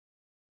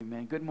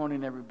Amen. Good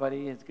morning,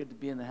 everybody. It's good to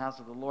be in the house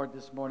of the Lord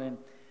this morning.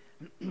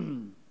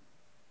 And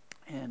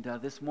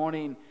this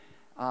morning,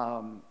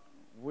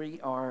 we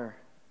are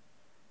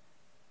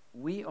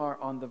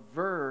on the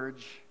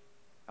verge.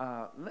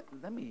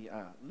 Let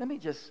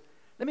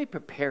me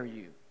prepare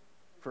you.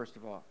 First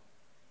of all,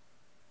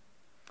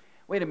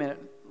 wait a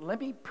minute. Let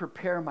me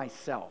prepare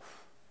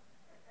myself,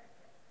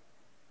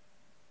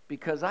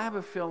 because I have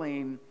a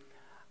feeling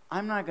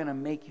I'm not going to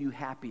make you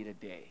happy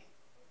today.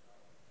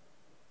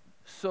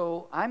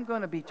 So I'm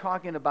going to be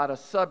talking about a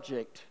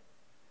subject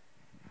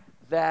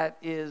that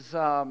is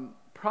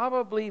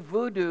probably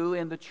voodoo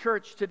in the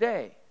church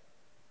today.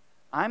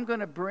 I'm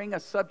going to bring a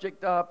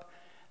subject up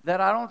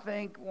that I don't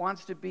think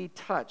wants to be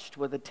touched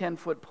with a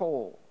 10-foot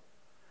pole.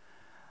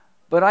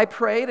 But I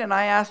prayed and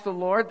I asked the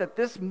Lord that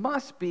this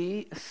must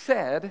be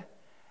said,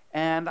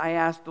 and I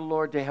asked the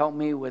Lord to help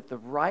me with the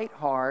right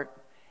heart,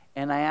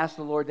 and I asked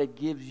the Lord that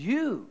gives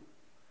you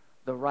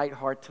the right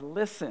heart to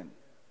listen.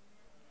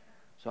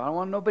 So I don't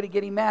want nobody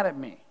getting mad at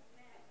me.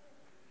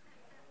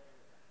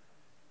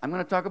 I'm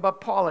going to talk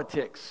about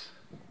politics.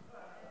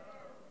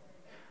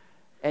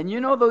 And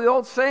you know the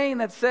old saying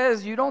that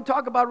says you don't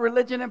talk about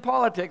religion and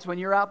politics when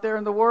you're out there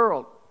in the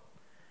world.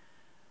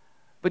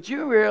 But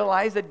you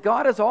realize that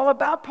God is all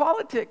about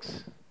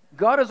politics.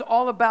 God is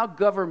all about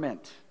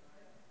government.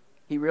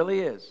 He really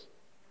is.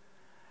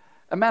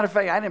 As a matter of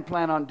fact, I didn't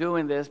plan on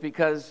doing this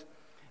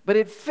but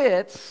it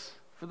fits.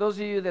 For those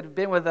of you that have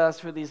been with us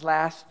for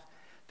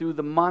through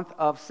the month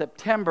of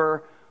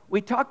September,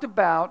 we talked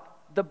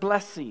about the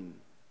blessing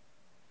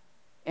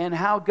and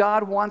how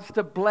God wants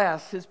to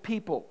bless His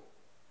people.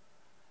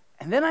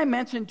 And then I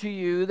mentioned to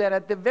you that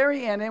at the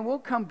very end, and we'll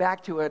come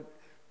back to it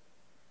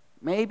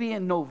maybe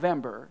in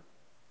November,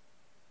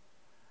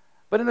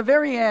 but in the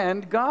very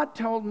end, God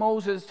told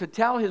Moses to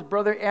tell his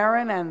brother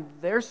Aaron and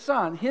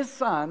his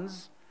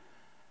sons,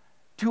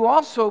 to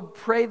also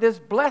pray this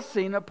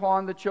blessing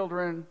upon the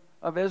children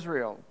of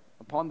Israel,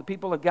 upon the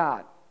people of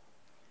God.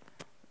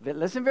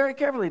 Listen very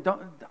carefully.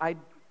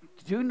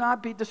 Do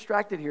not be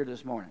distracted here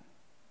this morning.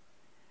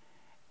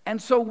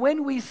 And so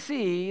when we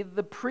see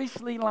the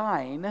priestly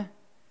line,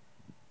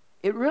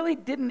 it really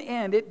didn't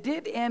end. It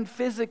did end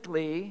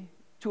physically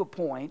to a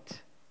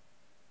point,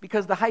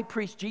 because the high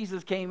priest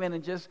Jesus came in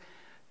and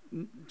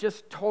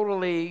just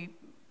totally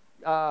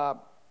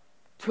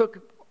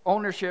took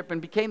ownership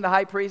and became the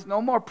high priest.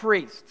 No more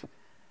priest.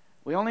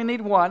 We only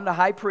need one, the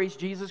high priest,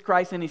 Jesus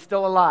Christ, and He's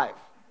still alive.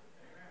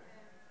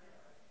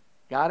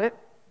 Got it?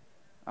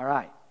 All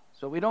right.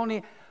 So we don't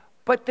need,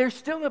 but there's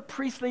still a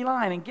priestly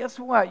line, and guess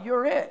what?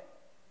 You're it.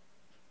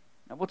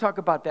 Now we'll talk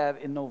about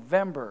that in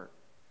November.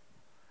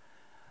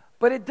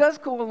 But it does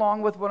go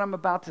along with what I'm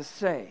about to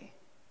say,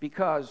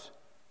 because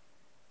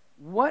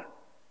what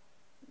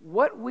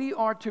we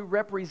are to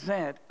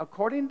represent,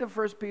 according to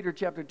 1 Peter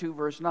chapter 2,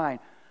 verse 9,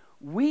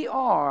 we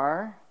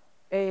are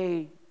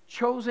a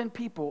chosen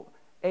people,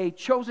 a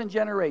chosen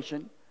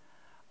generation,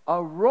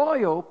 a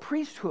royal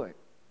priesthood.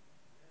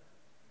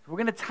 We're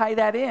going to tie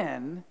that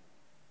in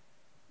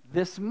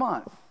this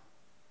month,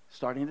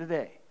 starting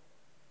today.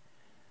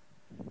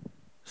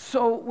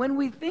 So when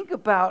we think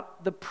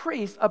about the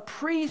priest, a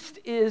priest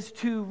is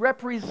to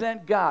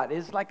represent God.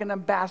 It's like an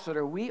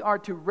ambassador. We are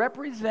to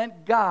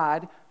represent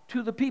God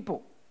to the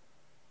people.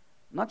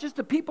 Not just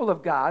the people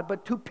of God,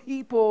 but to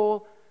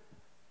people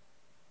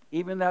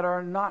even that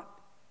are not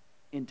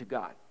into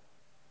God,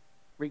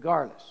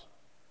 regardless.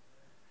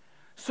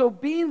 So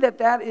being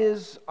that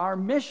is our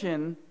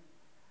mission,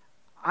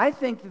 I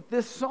think that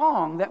this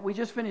song that we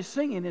just finished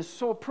singing is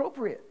so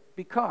appropriate,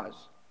 because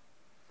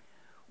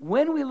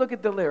when we look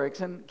at the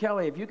lyrics, and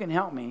Kelly, if you can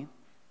help me,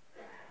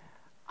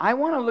 I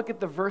want to look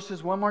at the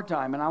verses one more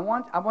time, and I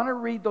want to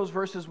read those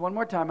verses one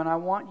more time, and I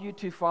want you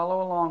to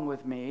follow along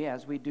with me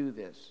as we do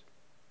this.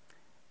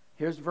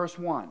 Here's verse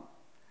 1.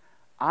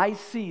 I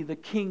see the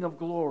King of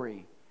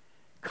glory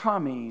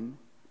coming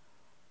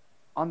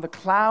on the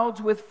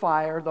clouds with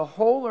fire. The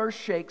whole earth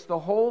shakes. The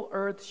whole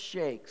earth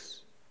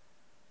shakes.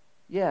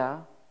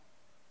 Yeah.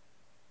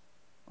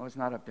 Oh, it's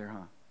not up there,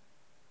 huh?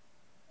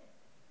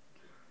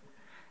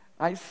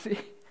 I see.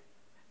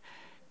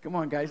 Come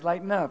on, guys,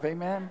 lighten up.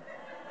 Amen.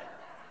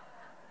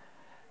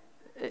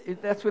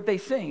 That's what they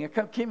sing.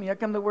 Kimmy, how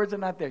come the words are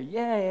not there?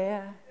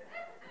 Yeah.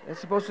 That's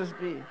supposed to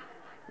be.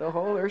 The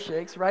whole earth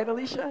shakes. Right,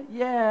 Alicia?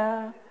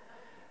 Yeah.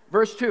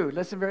 Verse 2.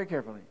 Listen very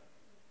carefully.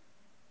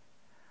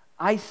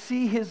 I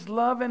see His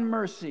love and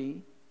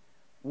mercy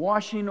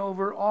washing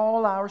over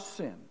all our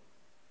sin.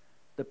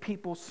 The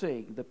people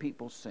sing. The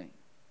people sing.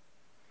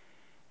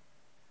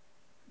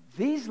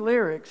 These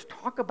lyrics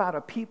talk about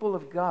a people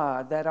of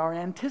God that are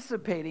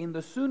anticipating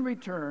the soon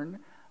return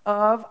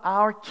of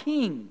our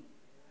King,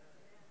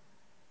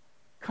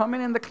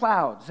 coming in the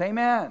clouds.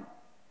 Amen.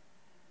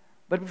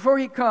 But before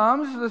He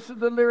comes,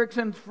 the lyrics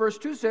in verse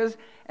 2 says,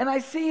 and I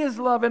see His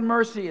love and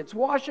mercy. It's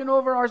washing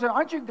over our sin.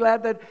 Aren't you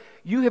glad that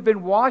you have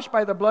been washed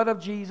by the blood of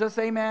Jesus?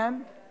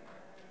 Amen.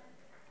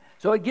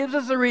 So it gives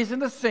us a reason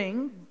to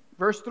sing.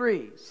 Verse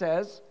 3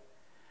 says,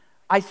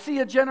 I see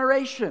a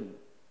generation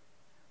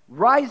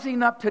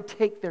rising up to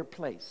take their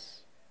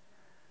place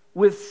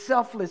with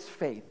selfless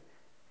faith.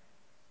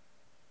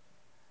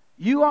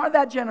 You are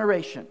that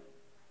generation.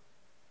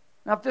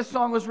 Now, if this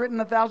song was written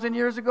 1,000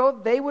 years ago,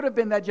 they would have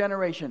been that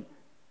generation.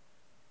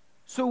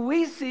 So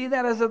we see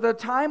that as of the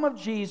time of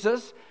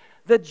Jesus,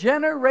 the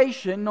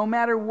generation, no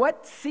matter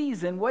what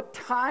season, what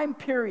time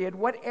period,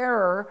 what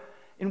era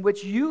in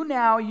which you and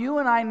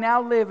I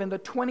now live in the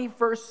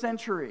 21st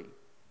century.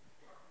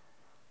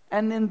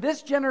 And in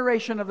this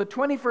generation of the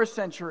 21st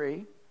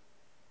century,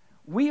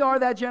 we are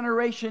that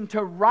generation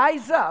to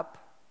rise up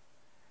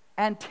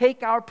and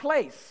take our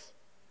place.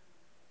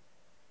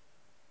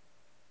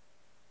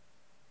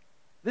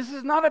 This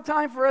is not a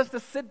time for us to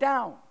sit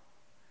down.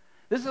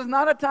 This is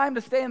not a time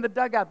to stay in the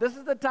dugout. This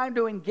is the time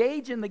to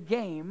engage in the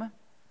game,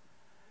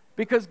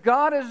 because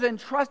God has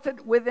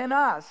entrusted within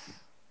us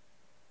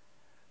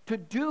to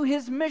do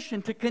His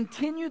mission, to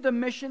continue the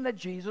mission that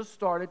Jesus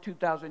started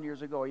 2,000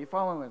 years ago. Are you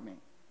following with me?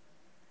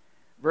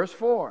 Verse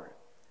 4,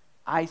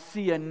 I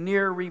see a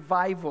near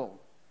revival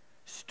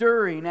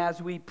stirring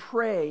as we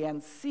pray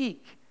and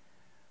seek.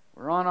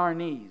 We're on our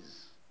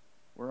knees.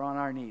 We're on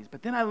our knees.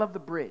 But then I love the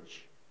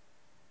bridge.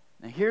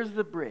 Now here's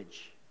the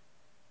bridge.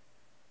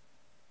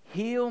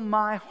 Heal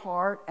my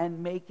heart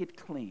and make it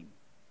clean.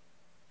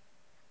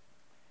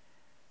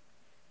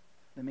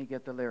 Let me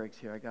get the lyrics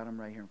here. I got them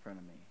right here in front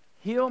of me.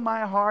 Heal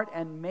my heart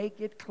and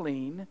make it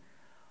clean.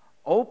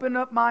 Open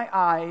up my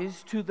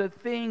eyes to the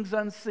things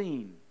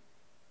unseen.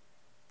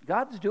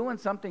 God's doing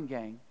something,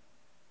 gang.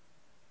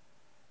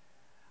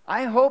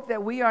 I hope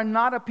that we are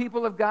not a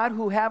people of God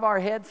who have our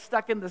heads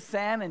stuck in the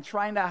sand and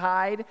trying to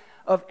hide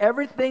of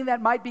everything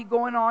that might be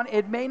going on.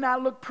 It may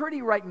not look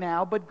pretty right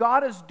now, but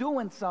God is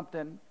doing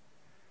something.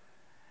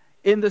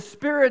 In the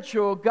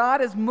spiritual,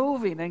 God is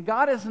moving, and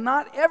God has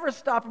not ever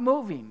stopped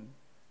moving.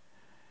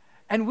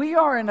 And we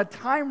are in a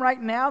time right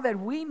now that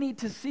we need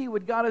to see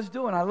what God is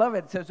doing. I love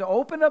it. It says,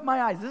 open up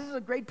my eyes. This is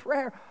a great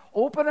prayer.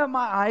 Open up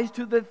my eyes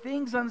to the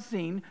things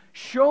unseen.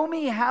 Show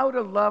me how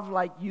to love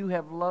like you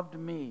have loved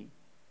me.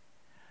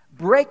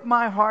 Break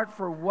my heart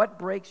for what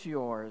breaks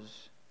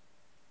yours.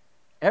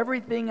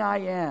 Everything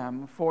I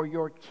am for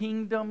your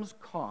kingdom's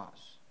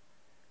cause,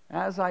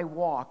 as I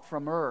walk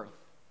from earth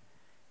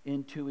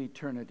into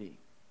eternity.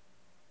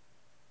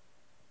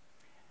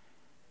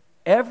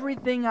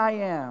 Everything I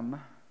am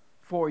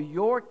for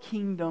your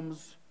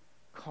kingdom's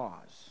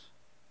cause.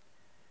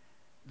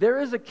 There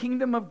is a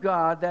kingdom of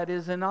God that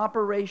is in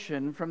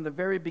operation from the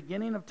very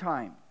beginning of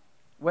time,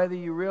 whether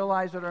you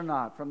realize it or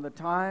not, from the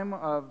time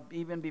of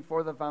even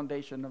before the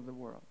foundation of the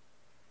world.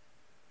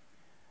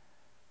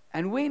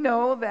 And we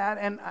know that,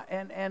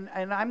 and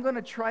I'm going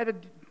to try to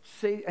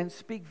say and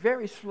speak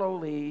very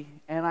slowly,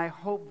 and I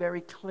hope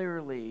very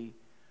clearly,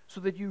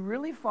 so that you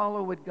really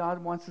follow what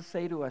God wants to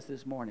say to us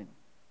this morning.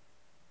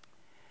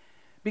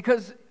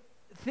 Because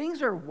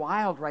things are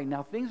wild right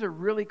now. Things are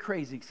really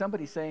crazy.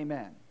 Somebody say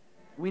amen.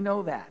 We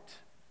know that.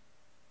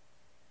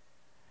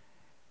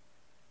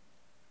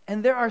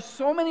 And there are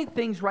so many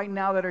things right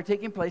now that are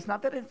taking place,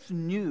 not that it's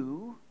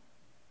new,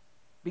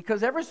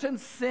 because ever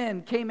since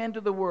sin came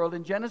into the world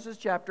in Genesis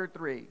chapter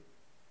 3,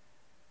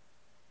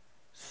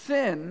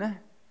 sin,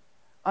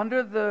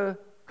 under the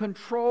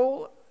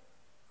control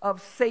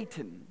of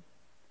Satan,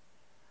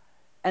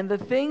 and the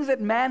things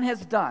that man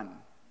has done,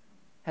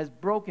 has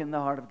broken the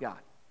heart of God.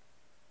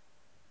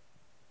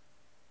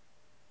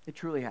 It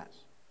truly has.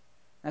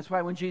 That's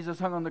why when Jesus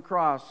hung on the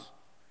cross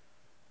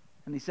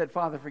and He said,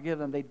 Father, forgive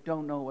them, they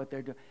don't know what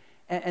they're doing.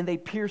 And they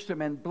pierced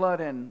Him, and blood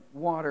and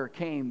water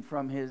came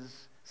from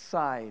His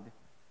side.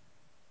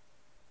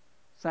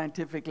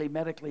 Scientifically,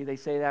 medically, they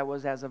say that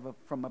was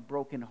from a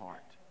broken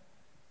heart.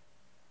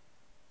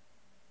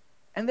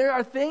 And there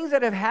are things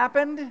that have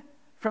happened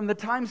from the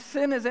time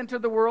sin has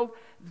entered the world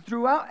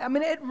throughout. I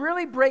mean,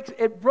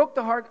 it broke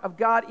the heart of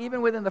God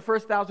even within the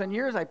first 1,000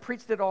 years. I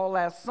preached it all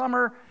last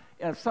summer.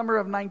 Summer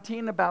of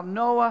 19, about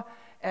Noah.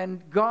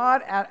 And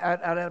God,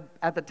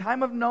 at the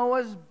time of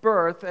Noah's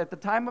birth,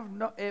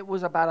 it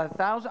was about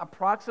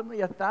approximately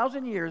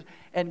 1,000 years,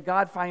 and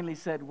God finally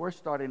said, we're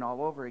starting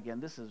all over again.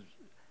 This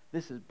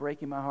is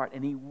breaking my heart.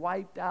 And He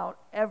wiped out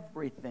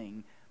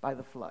everything by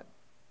the flood.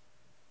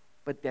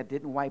 But that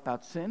didn't wipe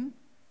out sin,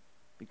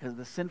 because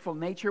the sinful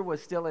nature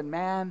was still in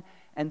man,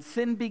 and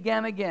sin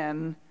began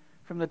again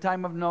from the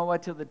time of Noah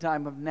to the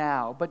time of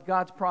now. But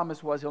God's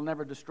promise was He'll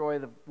never destroy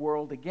the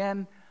world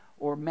again,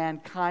 or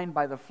mankind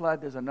by the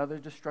flood. There's another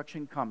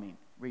destruction coming.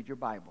 Read your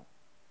Bible.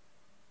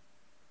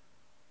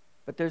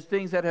 But there's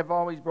things that have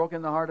always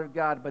broken the heart of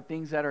God, but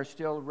things that are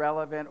still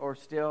relevant or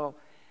still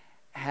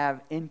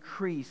have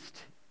increased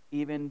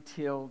even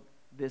till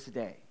this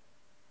day.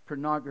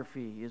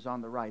 Pornography is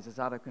on the rise. It's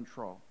out of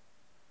control.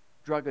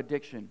 Drug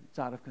addiction, it's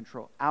out of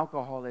control.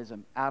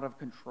 Alcoholism, out of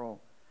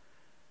control.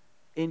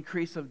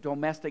 Increase of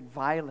domestic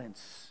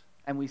violence,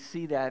 and we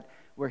see that.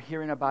 We're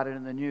hearing about it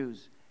in the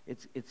news.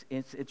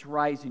 It's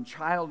rising.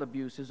 Child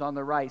abuse is on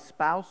the rise.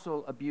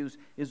 Spousal abuse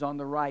is on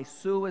the rise.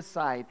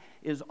 Suicide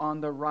is on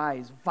the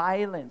rise.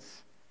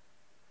 Violence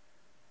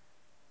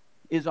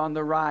is on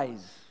the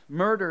rise.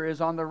 Murder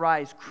is on the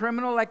rise.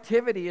 Criminal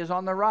activity is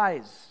on the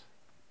rise.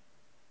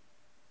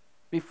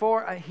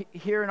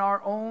 Here in our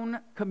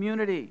own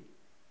community,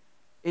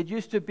 it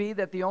used to be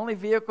that the only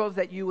vehicles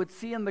that you would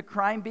see in the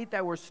crime beat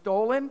that were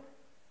stolen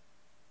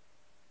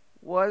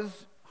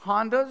was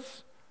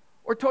Hondas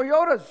or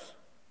Toyotas.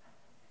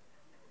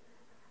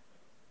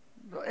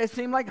 It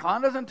seemed like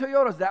Hondas and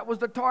Toyotas, that was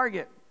the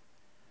target.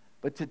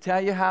 But to tell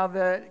you how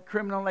the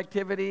criminal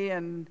activity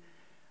and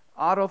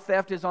auto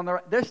theft is on the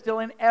rise, they're still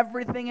in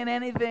everything and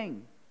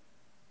anything.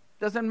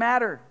 Doesn't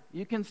matter.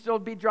 You can still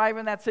be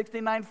driving that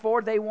 69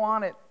 Ford, they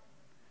want it.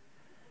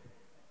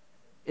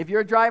 If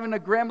you're driving a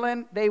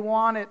Gremlin, they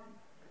want it.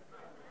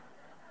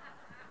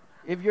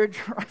 If you're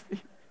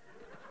driving...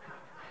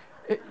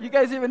 You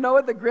guys even know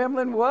what the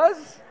Gremlin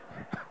was?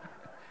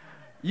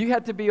 You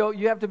have to be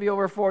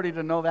over 40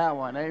 to know that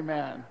one.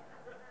 Amen.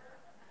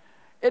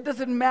 It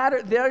doesn't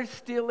matter. They're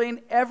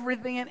stealing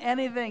everything and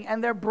anything,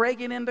 and they're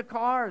breaking into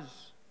cars.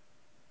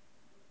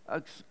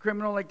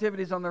 Criminal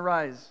activity is on the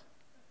rise.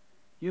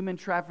 Human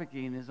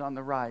trafficking is on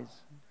the rise.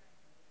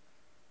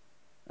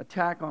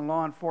 Attack on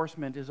law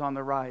enforcement is on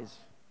the rise.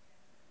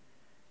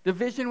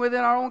 Division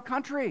within our own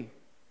country.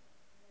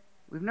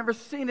 We've never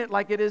seen it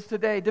like it is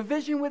today.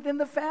 Division within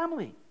the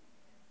family.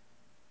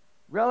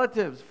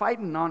 Relatives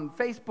fighting on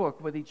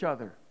Facebook with each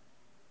other.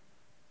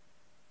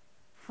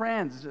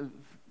 Friends,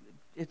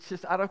 it's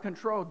just out of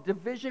control.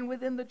 Division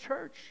within the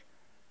church.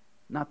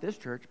 Not this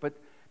church, but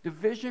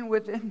division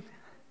within...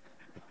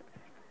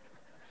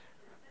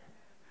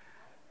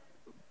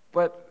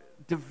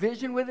 but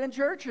division within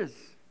churches.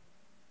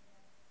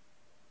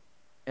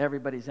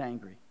 Everybody's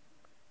angry.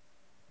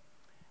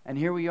 And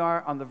here we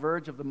are on the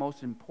verge of the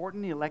most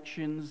important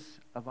elections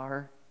of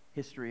our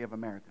history of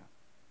America.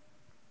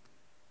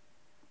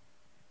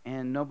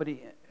 And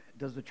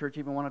does the church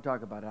even want to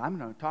talk about it? I'm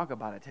going to talk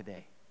about it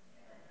today.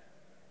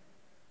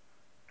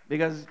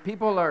 Because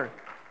people are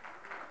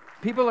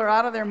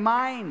out of their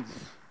minds.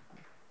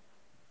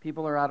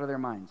 People are out of their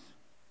minds.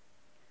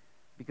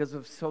 Because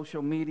of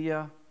social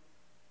media,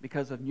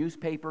 because of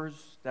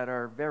newspapers that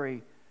are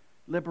very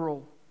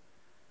liberal,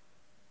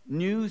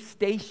 news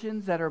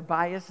stations that are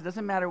biased. It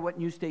doesn't matter what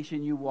news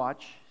station you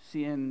watch,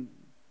 CNN,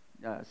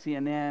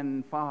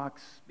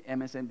 Fox,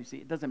 MSNBC,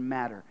 it doesn't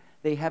matter.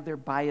 They have their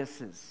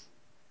biases.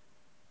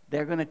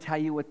 They're going to tell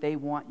you what they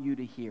want you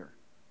to hear.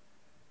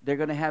 They're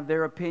going to have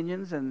their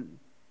opinions, and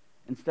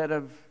instead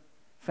of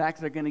facts,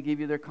 they're going to give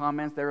you their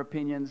comments, their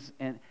opinions,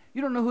 and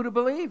you don't know who to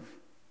believe.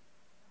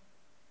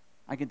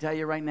 I can tell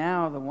you right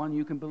now, the one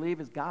you can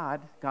believe is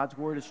God. God's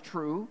word is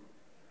true,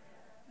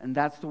 and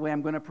that's the way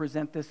I'm going to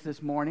present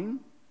this morning.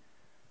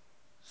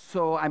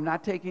 So I'm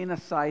not taking a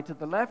side to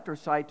the left or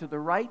side to the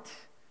right,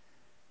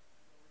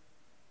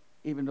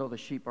 even though the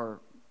sheep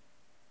are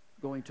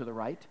going to the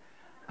right.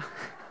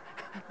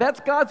 That's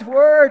God's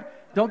word.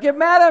 Don't get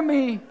mad at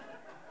me.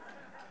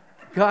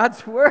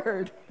 God's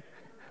word.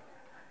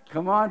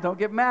 Come on, don't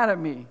get mad at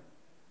me.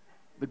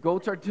 The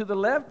goats are to the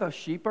left, the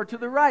sheep are to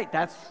the right.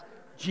 That's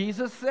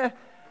Jesus said.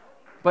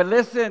 But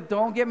listen,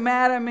 don't get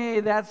mad at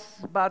me. That's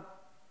about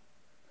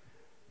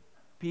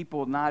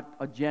people, not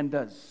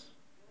agendas.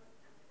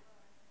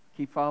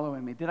 Keep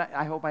following me.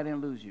 I hope I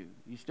didn't lose you.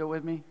 You still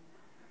with me?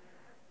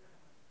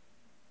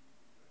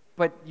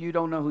 But you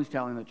don't know who's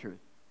telling the truth.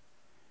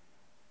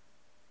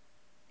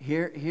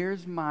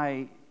 Here's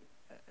my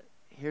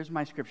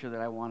scripture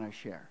that I want to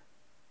share.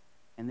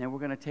 And then we're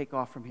going to take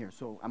off from here.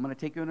 So I'm going to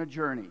take you on a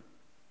journey.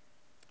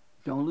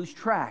 Don't lose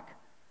track.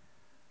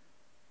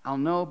 I'll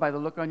know by the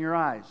look on your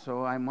eyes.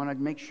 So I want to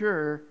make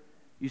sure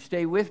you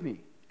stay with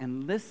me.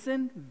 And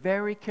listen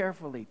very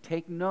carefully.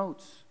 Take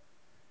notes.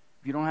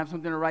 If you don't have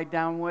something to write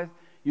down with,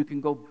 you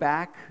can go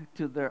back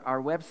to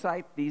our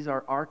website. These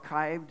are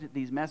archived,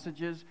 these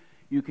messages.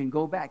 You can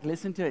go back,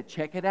 listen to it,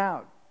 check it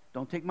out.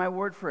 Don't take my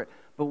word for it.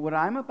 But what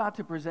I'm about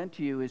to present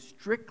to you is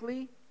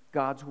strictly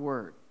God's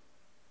word.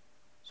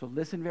 So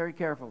listen very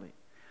carefully.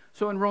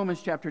 So in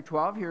Romans chapter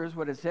 12, here's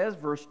what it says,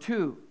 verse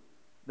 2.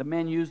 The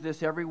men use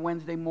this every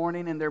Wednesday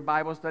morning in their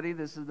Bible study.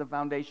 This is the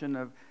foundation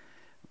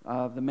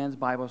of the men's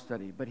Bible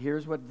study. But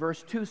here's what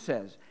verse 2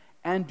 says.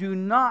 And do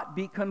not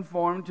be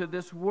conformed to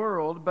this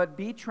world, but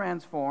be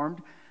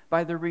transformed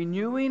by the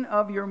renewing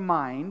of your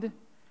mind,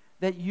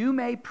 that you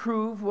may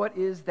prove what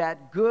is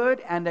that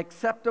good and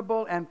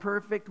acceptable and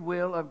perfect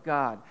will of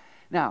God.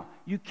 Now,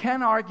 you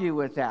can argue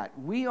with that.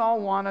 We all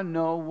want to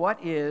know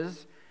what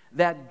is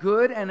that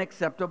good and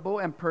acceptable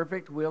and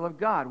perfect will of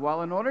God.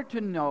 Well, in order to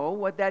know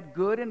what that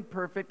good and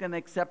perfect and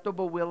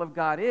acceptable will of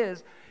God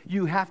is,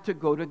 you have to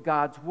go to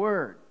God's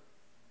Word.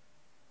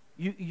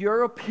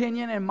 Your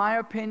opinion and my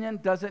opinion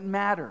doesn't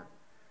matter.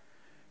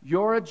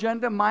 Your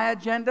agenda, my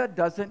agenda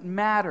doesn't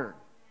matter.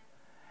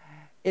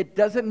 It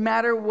doesn't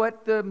matter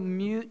what the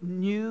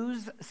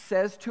news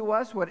says to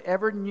us,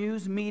 whatever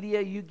news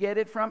media you get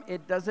it from,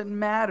 it doesn't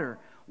matter.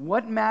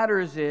 What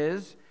matters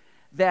is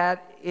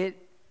that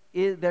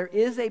there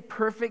is a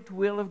perfect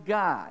will of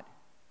God.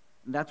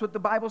 And that's what the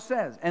Bible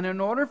says. And in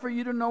order for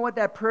you to know what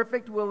that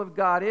perfect will of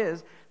God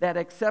is, that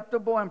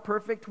acceptable and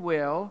perfect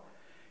will,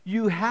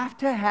 You have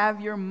to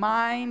have your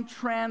mind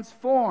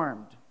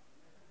transformed.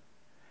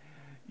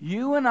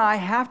 You and I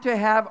have to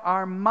have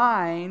our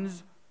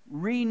minds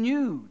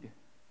renewed.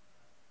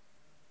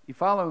 You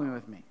following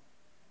with me?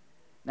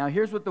 Now,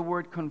 here's what the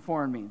word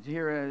conform means.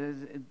 Here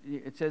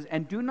it says,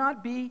 and do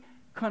not be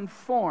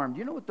conformed.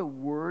 You know what the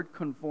word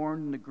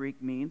conformed in the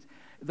Greek means?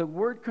 The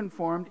word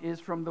conformed is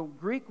from the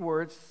Greek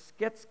word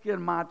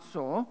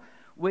sketschemazo,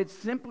 which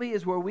simply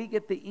is where we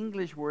get the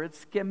English word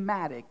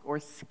schematic or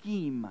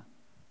scheme.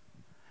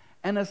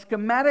 And a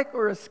schematic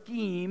or a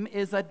scheme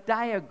is a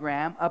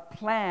diagram, a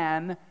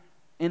plan,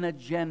 an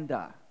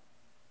agenda.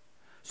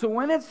 So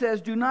when it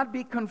says, do not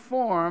be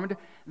conformed,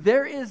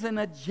 there is an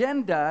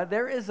agenda,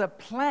 there is a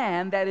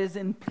plan that is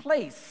in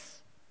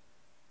place.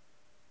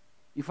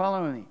 You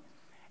follow me?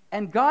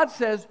 And God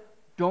says,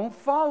 don't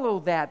follow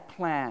that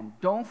plan.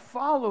 Don't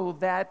follow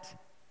that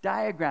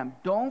diagram.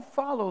 Don't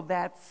follow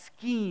that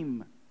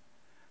scheme.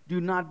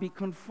 Do not be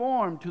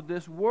conformed to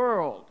this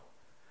world.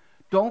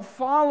 Don't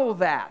follow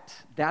that.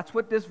 That's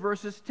what this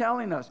verse is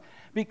telling us.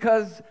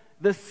 Because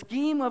the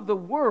scheme of the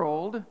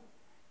world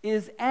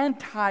is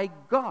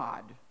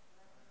anti-God.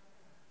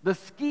 The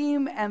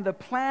scheme and the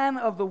plan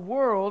of the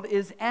world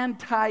is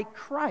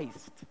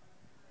anti-Christ.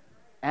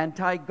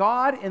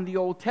 Anti-God in the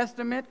Old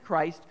Testament,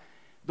 Christ,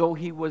 though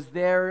he was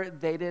there,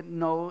 they didn't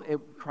know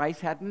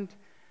Christ hadn't,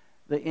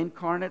 the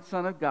incarnate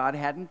Son of God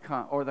hadn't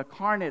come, or the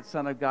carnate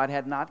Son of God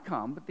had not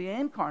come, but the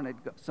incarnate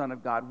Son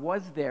of God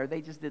was there.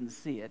 They just didn't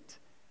see it.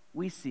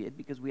 We see it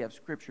because we have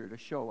Scripture to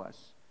show us.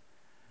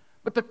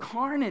 But the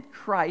carnate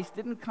Christ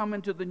didn't come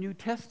into the New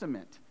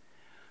Testament.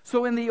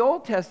 So in the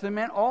Old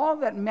Testament, all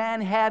that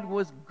man had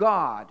was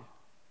God.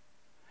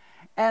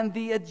 And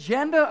the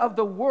agenda of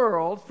the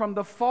world from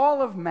the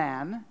fall of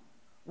man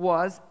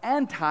was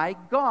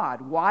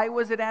anti-God. Why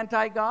was it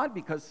anti-God?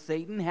 Because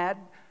Satan had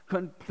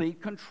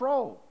complete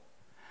control.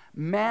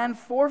 Man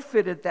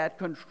forfeited that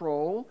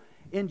control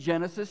in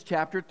Genesis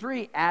chapter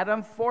 3.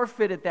 Adam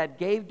forfeited that,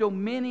 gave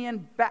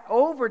dominion back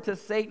over to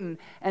Satan.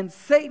 And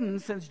Satan,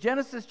 since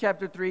Genesis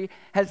chapter 3,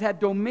 has had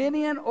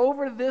dominion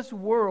over this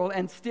world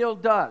and still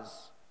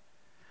does.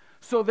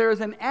 So there's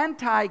an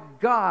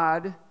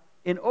anti-God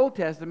in Old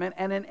Testament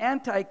and an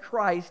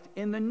anti-Christ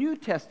in the New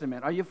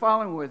Testament. Are you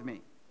following with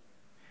me?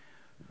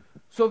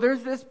 So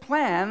there's this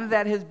plan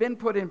that has been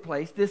put in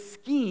place, this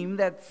scheme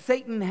that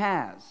Satan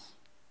has.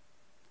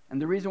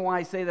 And the reason why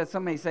I say that,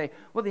 some may say,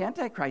 well, the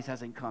Antichrist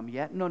hasn't come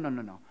yet. No.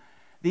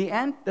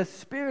 The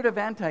spirit of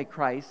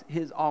Antichrist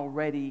is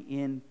already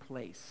in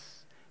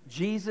place.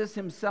 Jesus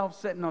himself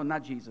said, no,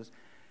 not Jesus.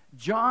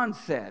 John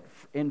said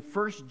in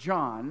 1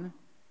 John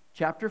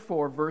chapter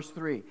 4, verse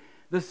 3,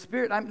 the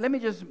spirit, let me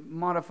just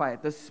modify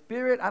it. The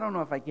spirit, I don't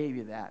know if I gave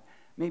you that.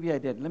 Maybe I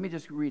did. Let me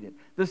just read it.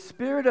 The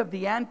spirit of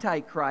the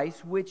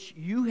Antichrist, which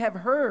you have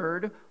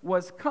heard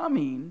was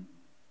coming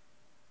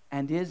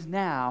and is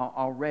now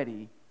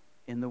already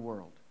in the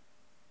world.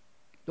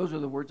 Those are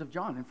the words of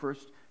John in 1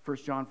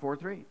 John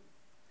 4:3.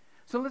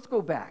 So let's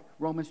go back.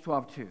 Romans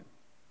 12:2.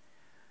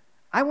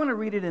 I want to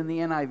read it in the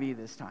NIV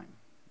this time.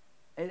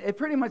 It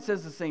pretty much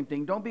says the same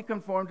thing. Don't be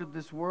conformed to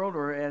this world,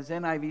 or as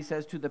NIV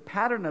says, to the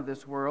pattern of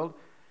this world.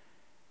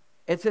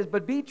 It says,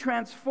 but be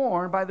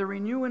transformed by the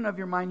renewing of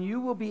your mind. You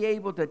will be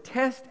able to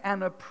test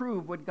and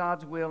approve what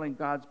God's will and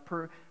God's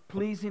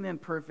pleasing and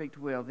perfect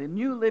will. The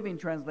New Living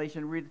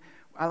Translation,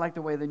 I like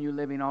the way the New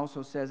Living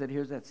also says it.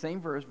 Here's that same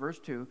verse, verse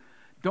 2.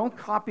 Don't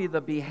copy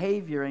the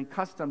behavior and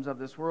customs of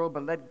this world,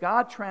 but let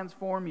God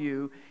transform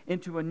you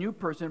into a new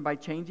person by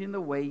changing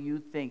the way you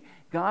think.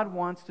 God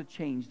wants to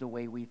change the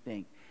way we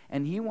think.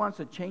 And He wants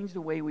to change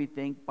the way we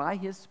think by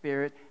His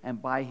Spirit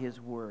and by His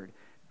Word.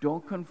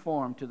 Don't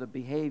conform to the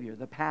behavior,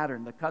 the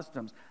pattern, the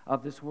customs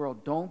of this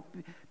world.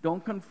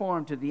 Don't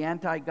conform to the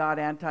anti-God,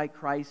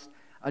 anti-Christ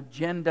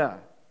agenda.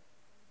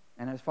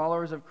 And as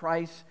followers of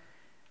Christ,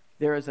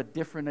 there is a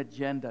different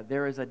agenda.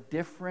 There is a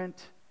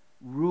different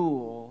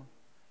rule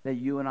that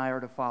you and I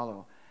are to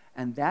follow.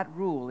 And that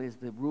rule is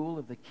the rule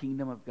of the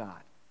kingdom of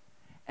God.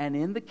 And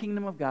in the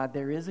kingdom of God,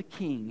 there is a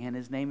king, and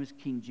his name is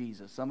King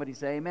Jesus. Somebody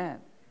say amen.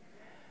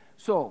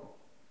 So,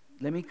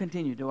 let me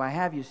continue. Do I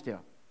have you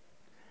still?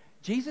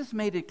 Jesus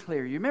made it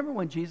clear. You remember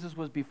when Jesus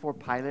was before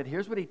Pilate?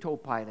 Here's what he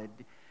told Pilate.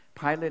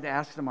 Pilate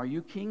asked him, are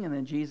you king? And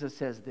then Jesus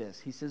says this.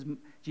 He says,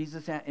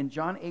 Jesus, in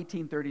John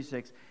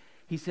 18:36,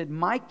 he said,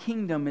 my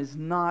kingdom is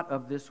not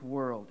of this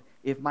world.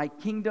 If my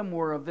kingdom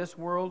were of this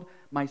world,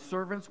 my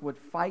servants would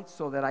fight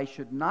so that I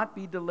should not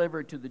be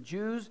delivered to the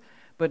Jews.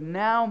 But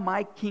now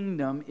my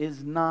kingdom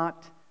is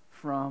not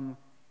from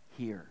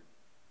here.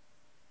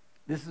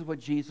 This is what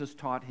Jesus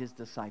taught his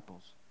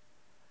disciples.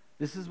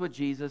 This is what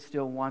Jesus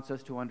still wants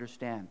us to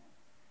understand.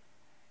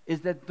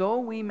 Is that though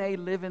we may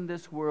live in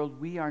this world,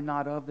 we are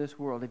not of this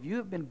world. If you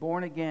have been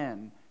born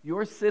again,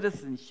 your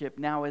citizenship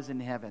now is in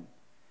heaven.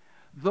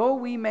 Though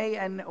we may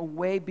in a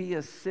way be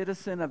a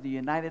citizen of the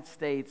United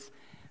States,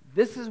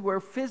 this is where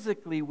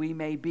physically we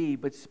may be,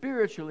 but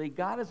spiritually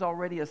God has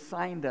already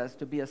assigned us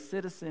to be a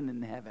citizen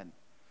in heaven.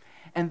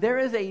 And there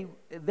is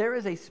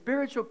a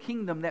spiritual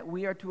kingdom that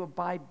we are to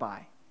abide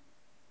by.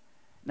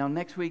 Now,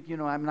 next week,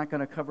 I'm not going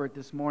to cover it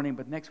this morning,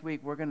 but next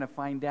week we're going to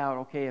find out,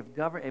 okay, if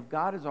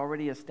God has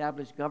already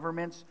established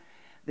governments,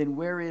 then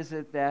where is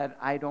it that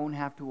I don't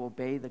have to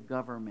obey the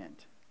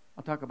government?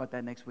 I'll talk about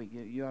that next week.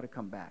 You ought to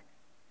come back.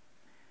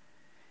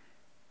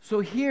 So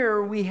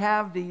here we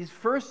have these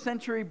first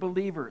century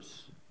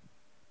believers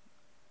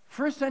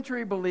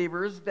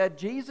that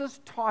Jesus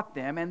taught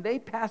them, and they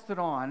passed it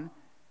on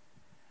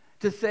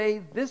to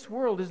say, this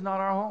world is not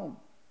our home.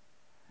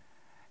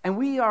 And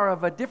we are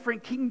of a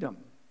different kingdom.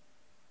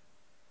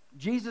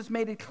 Jesus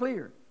made it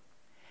clear.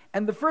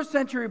 And the first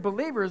century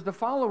believers, the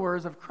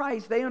followers of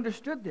Christ, they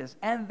understood this.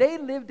 And they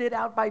lived it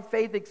out by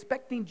faith,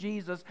 expecting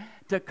Jesus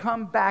to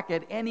come back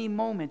at any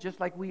moment, just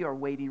like we are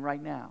waiting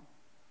right now.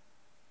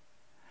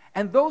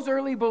 And those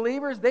early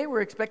believers, they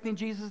were expecting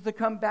Jesus to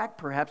come back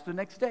perhaps the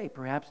next day,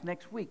 perhaps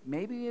next week,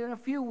 maybe in a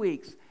few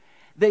weeks.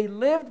 They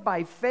lived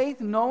by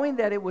faith, knowing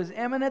that it was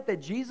imminent,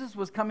 that Jesus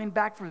was coming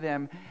back for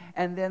them.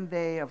 And then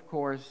they, of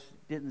course,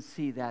 didn't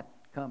see that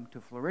come to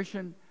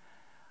fruition.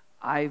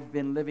 I've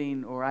been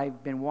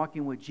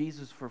walking with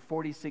Jesus for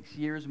 46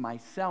 years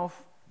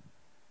myself,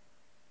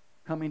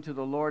 coming to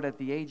the Lord at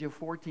the age of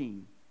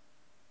 14.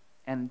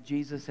 And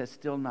Jesus has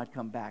still not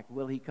come back.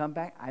 Will he come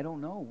back? I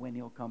don't know when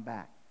he'll come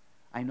back.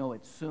 I know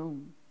it's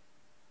soon.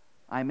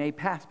 I may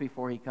pass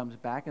before he comes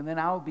back, and then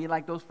I'll be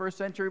like those first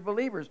century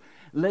believers,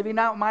 living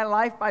out my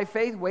life by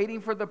faith,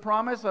 waiting for the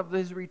promise of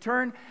his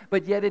return,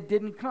 but yet it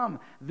didn't come.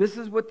 This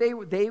is what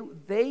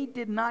they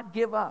did not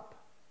give up.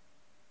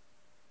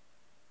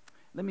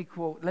 Let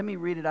me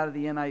read it out of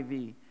the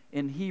NIV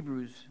in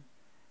Hebrews.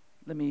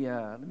 Let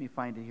me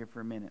find it here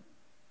for a minute.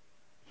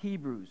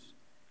 Hebrews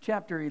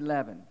chapter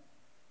 11.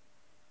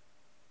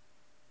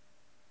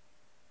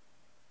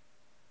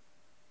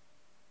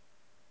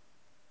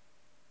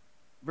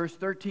 Verse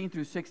 13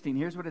 through 16.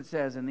 Here's what it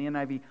says in the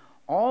NIV.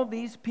 All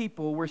these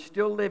people were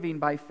still living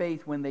by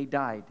faith when they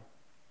died.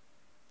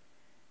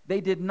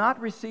 They did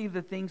not receive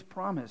the things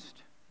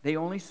promised. They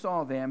only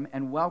saw them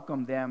and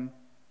welcomed them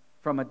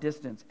from a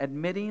distance,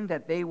 admitting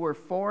that they were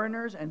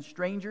foreigners and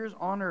strangers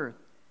on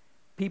earth.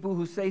 People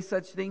who say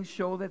such things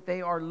show that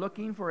they are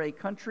looking for a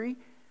country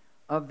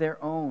of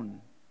their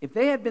own. If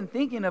they had been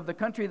thinking of the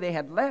country they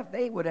had left,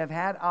 they would have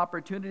had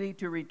opportunity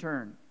to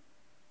return.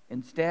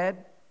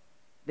 Instead,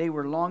 they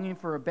were longing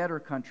for a better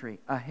country,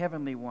 a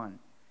heavenly one.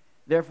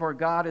 Therefore,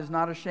 God is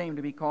not ashamed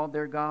to be called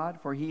their God,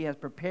 for he has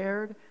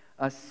prepared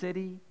a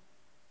city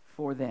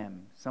for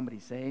them. Somebody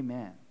say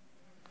amen.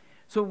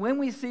 So when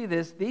we see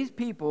this, these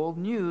people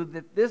knew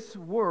that this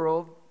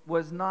world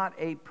was not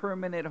a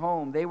permanent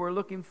home. They were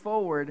looking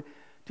forward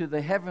to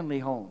the heavenly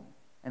home.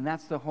 And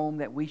that's the home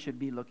that we should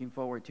be looking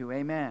forward to.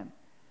 Amen.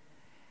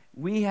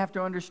 We have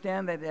to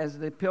understand that as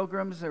the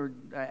pilgrims, or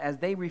as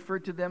they refer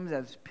to them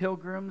as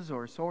pilgrims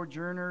or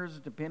sojourners,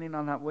 depending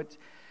on what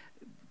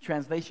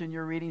translation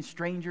you're reading,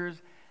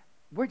 strangers,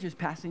 we're just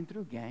passing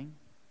through, gang.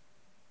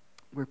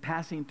 We're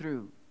passing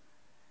through.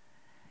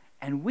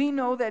 And we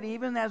know that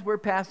even as we're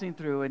passing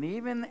through, and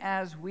even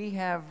as we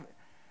have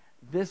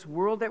this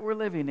world that we're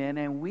living in,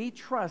 and we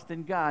trust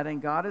in God,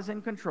 and God is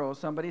in control.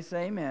 Somebody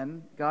say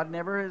amen. God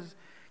never has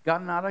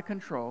gotten out of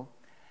control.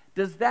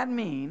 Does that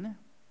mean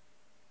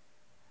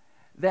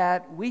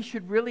that we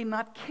should really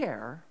not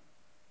care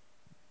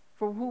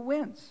for who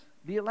wins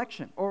the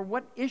election or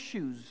what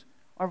issues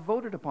are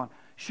voted upon?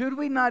 Should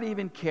we not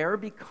even care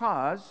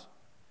because,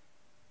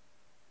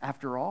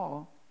 after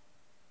all,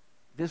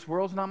 this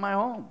world's not my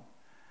home?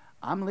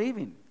 I'm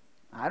leaving.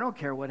 I don't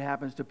care what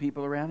happens to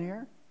people around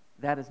here.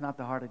 That is not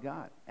the heart of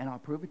God. And I'll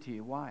prove it to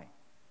you why.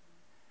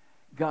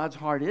 God's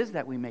heart is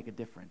that we make a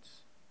difference.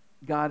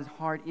 God's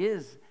heart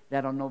is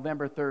that on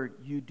November 3rd,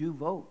 you do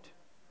vote.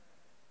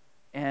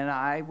 And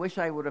I wish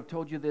I would have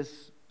told you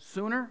this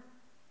sooner,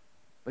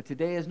 but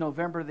today is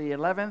November the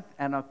 11th,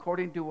 and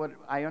according to what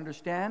I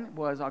understand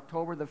was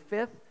October the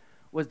 5th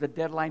was the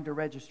deadline to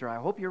register. I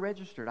hope you're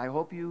registered. I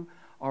hope you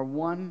are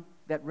one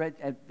that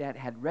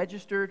had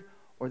registered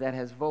or that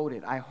has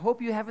voted. I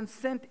hope you haven't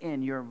sent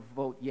in your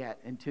vote yet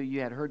until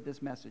you had heard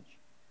this message.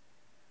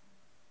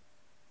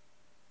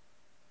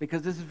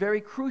 Because this is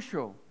very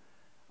crucial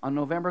on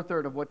November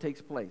 3rd of what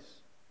takes place.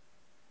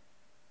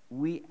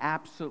 We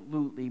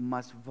absolutely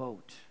must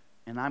vote.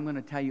 And I'm going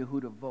to tell you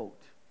who to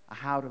vote,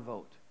 how to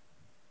vote,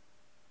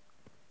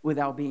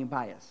 without being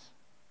biased.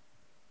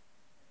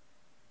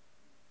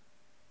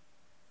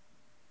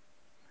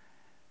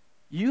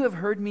 You have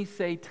heard me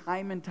say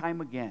time and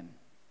time again,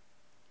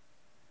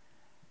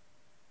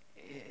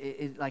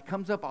 it like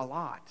comes up a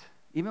lot.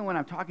 Even when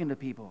I'm talking to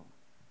people,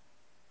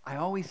 I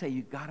always say,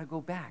 you got to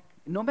go back.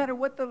 No matter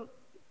what the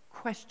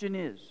question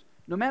is,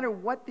 no matter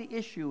what the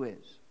issue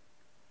is,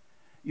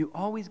 you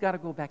always got to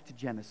go back to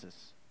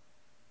Genesis.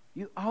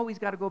 You always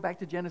got to go back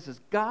to Genesis.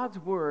 God's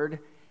Word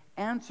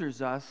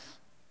answers us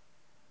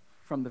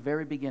from the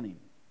very beginning.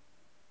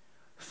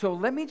 So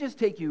let me just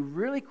take you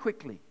really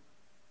quickly.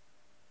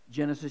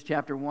 Genesis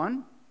chapter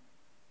 1,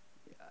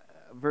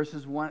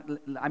 verses 1.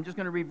 I'm just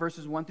going to read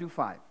verses 1 through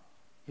 5.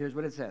 Here's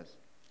what it says.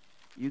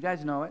 You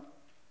guys know it.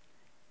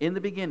 In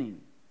the beginning,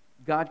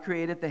 God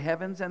created the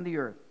heavens and the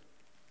earth.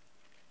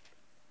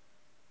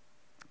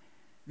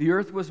 The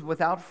earth was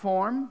without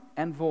form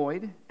and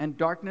void, and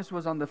darkness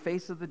was on the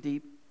face of the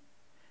deep,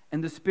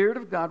 and the Spirit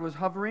of God was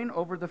hovering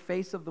over the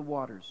face of the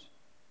waters.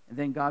 And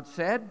then God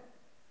said,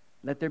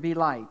 "Let there be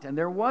light." And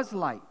there was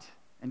light.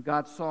 And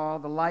God saw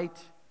the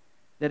light,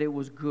 that it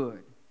was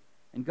good.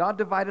 And God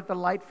divided the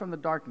light from the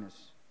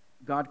darkness.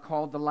 God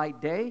called the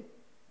light day,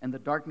 and the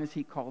darkness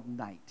he called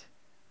night.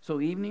 So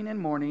evening and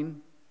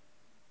morning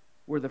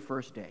were the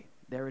first day.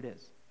 There it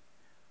is.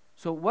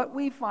 So what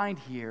we find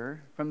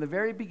here from the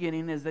very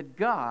beginning is that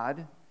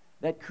God,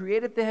 that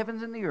created the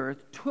heavens and the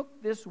earth,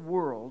 took this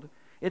world.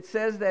 It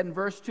says that in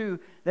verse 2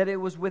 that it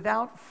was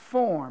without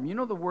form. You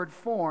know the word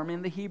form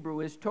in the Hebrew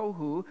is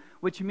tohu,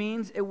 which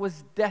means it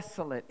was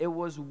desolate, it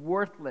was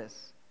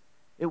worthless,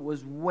 it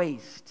was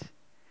waste.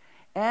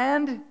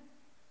 And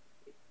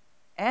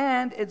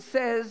it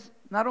says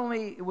not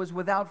only it was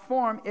without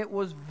form, it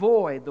was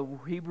void. The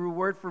Hebrew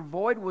word for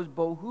void was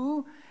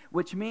bohu,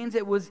 which means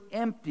it was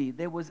empty.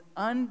 There was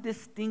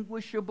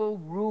undistinguishable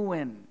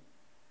ruin.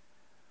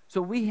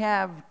 So we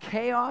have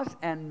chaos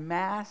and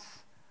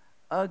mass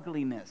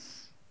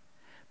ugliness.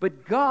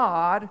 But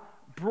God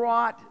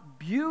brought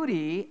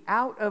beauty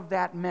out of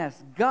that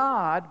mess.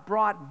 God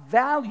brought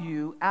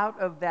value out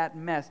of that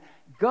mess.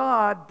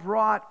 God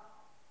brought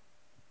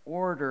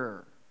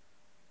order.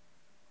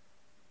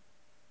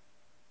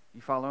 You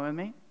following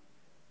me?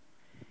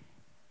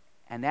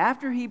 And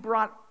after he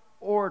brought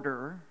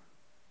order,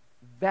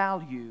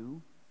 value,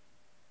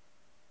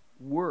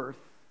 worth,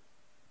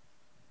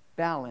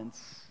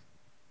 balance,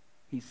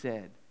 he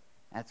said,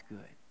 "That's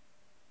good.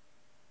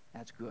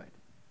 That's good."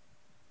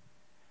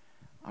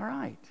 All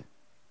right.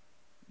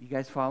 You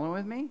guys following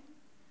with me?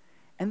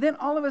 And then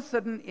all of a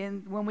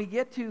sudden, when we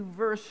get to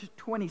verse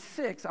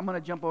 26, I'm going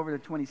to jump over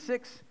to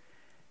 26.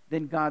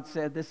 Then God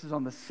said, this is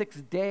on the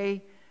sixth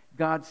day,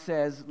 God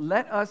says,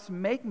 "Let us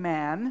make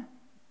man,"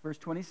 verse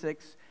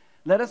 26,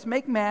 "let us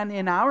make man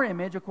in our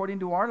image, according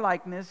to our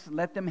likeness.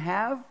 Let them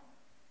have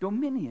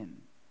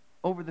dominion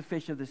over the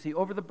fish of the sea,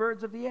 over the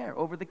birds of the air,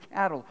 over the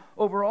cattle,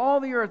 over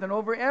all the earth, and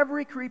over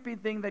every creeping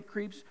thing that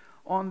creeps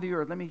on the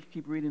earth." Let me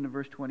keep reading in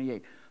verse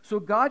 28. "So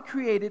God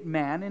created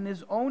man in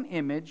his own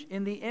image.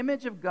 In the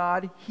image of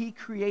God he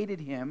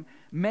created him.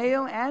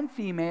 Male and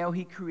female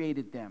he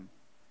created them.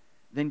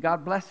 Then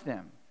God blessed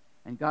them.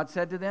 And God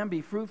said to them,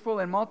 'Be fruitful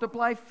and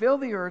multiply, fill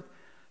the earth,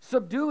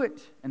 subdue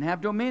it, and have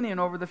dominion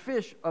over the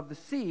fish of the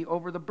sea,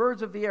 over the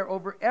birds of the air,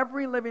 over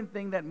every living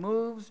thing that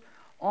moves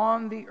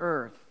on the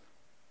earth.'"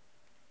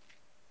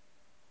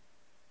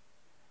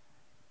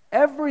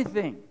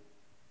 Everything,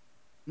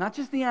 not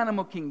just the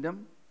animal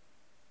kingdom,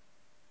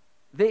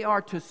 they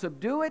are to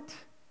subdue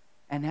it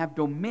and have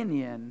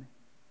dominion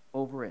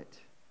over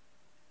it.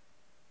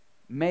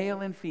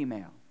 Male and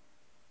female,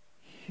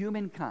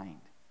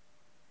 humankind,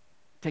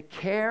 to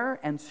care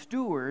and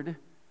steward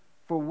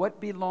for what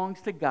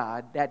belongs to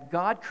God, that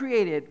God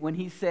created when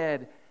he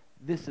said,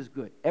 "This is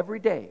good." Every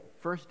day,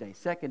 first day,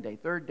 second day,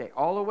 third day,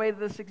 all the way to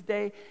the sixth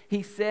day,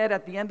 he said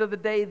at the end of the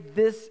day,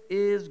 "This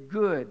is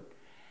good."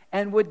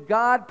 And what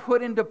God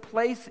put into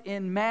place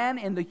in man,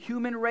 in the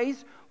human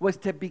race, was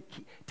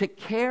to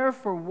care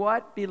for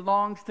what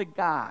belongs to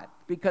God.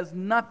 Because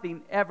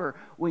nothing ever,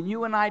 when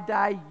you and I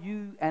die,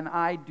 you and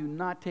I do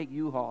not take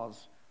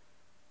U-Hauls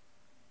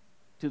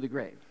to the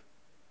grave.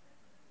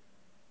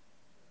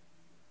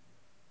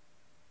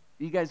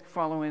 You guys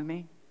following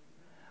me?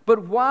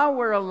 But while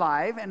we're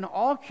alive, and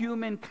all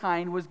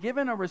humankind was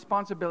given a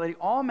responsibility,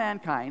 all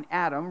mankind,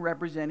 Adam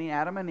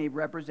and Eve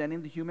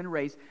representing the human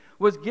race,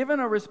 was given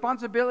a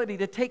responsibility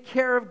to take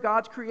care of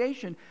God's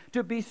creation,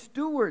 to be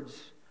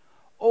stewards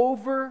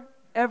over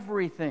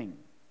everything.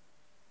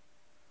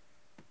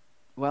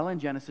 Well, in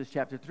Genesis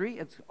chapter 3,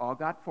 it's all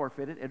got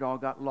forfeited, it all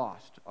got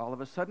lost. All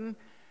of a sudden,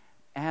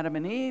 Adam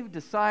and Eve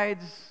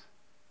decides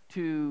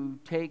to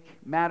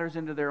take matters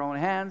into their own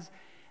hands.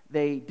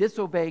 They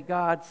disobey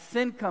God,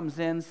 sin comes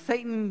in,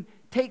 Satan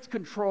takes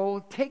control,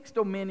 takes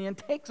dominion,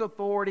 takes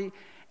authority,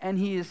 and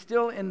he is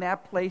still in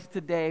that place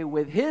today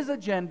with his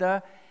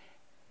agenda,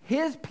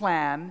 his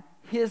plan,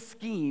 his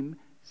scheme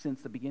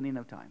since the beginning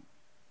of time.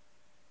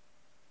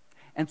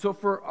 And so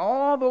for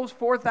all those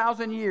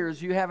 4,000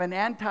 years, you have an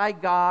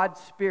anti-God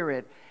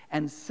spirit,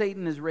 and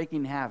Satan is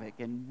wreaking havoc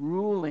and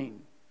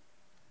ruling.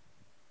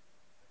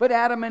 But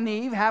Adam and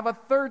Eve have a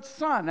third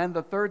son, and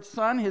the third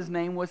son, his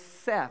name was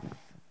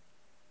Seth.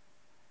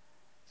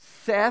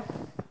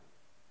 Seth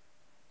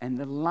and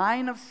the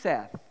line of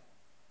Seth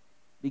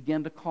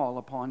began to call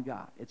upon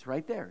God. It's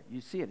right there. You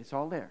see it. It's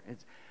all there.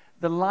 It's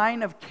the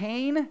line of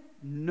Cain.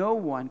 No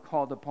one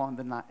called upon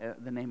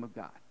the name of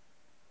God.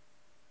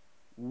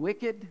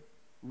 Wicked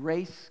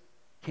race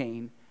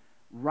Cain.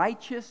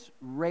 Righteous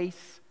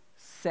race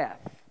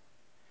Seth.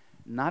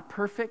 Not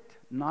perfect,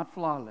 not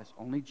flawless.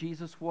 Only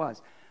Jesus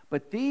was.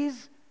 But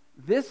this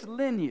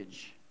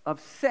lineage of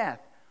Seth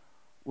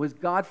was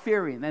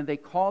God-fearing, and they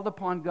called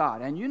upon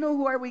God. And you know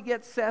where we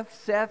get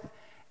Seth?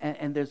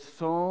 And there's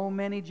so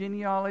many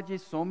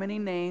genealogies, so many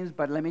names,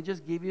 but let me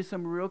just give you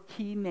some real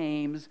key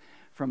names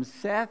From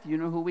Seth, you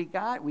know who we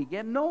got? We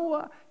get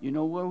Noah. You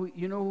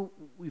know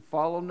we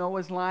follow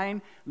Noah's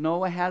line.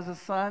 Noah has a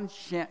son.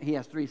 Shem, he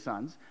has 3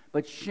 sons.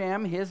 But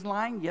Shem, his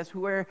line, guess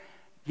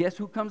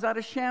who comes out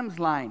of Shem's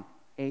line?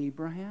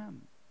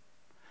 Abraham.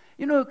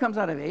 You know who comes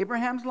out of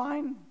Abraham's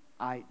line?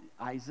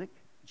 Isaac,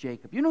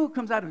 Jacob. You know who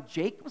comes out of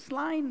Jacob's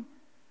line?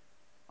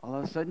 All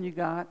of a sudden you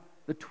got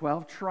the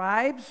 12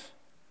 tribes.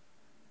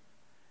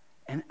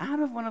 And out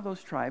of one of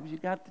those tribes, you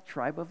got the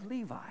tribe of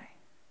Levi.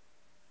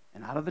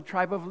 And out of the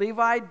tribe of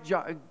Levi,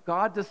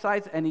 God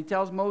decides, and he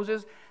tells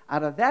Moses,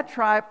 out of that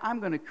tribe,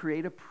 I'm going to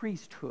create a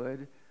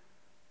priesthood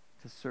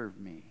to serve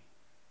me.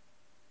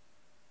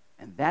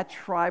 And that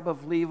tribe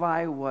of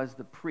Levi was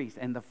the priest.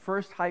 And the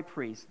first high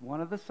priest, one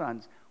of the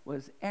sons,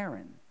 was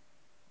Aaron,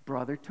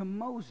 brother to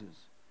Moses.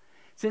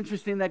 It's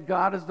interesting that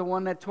God is the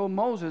one that told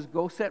Moses,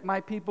 go set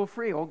my people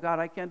free. Oh, God,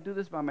 I can't do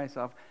this by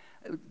myself.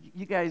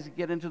 You guys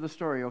get into the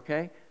story,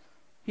 okay?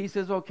 He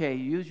says, okay,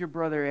 use your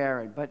brother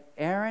Aaron. But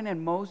Aaron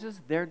and Moses,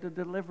 they're the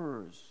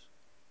deliverers.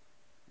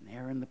 And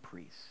Aaron the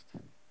priest.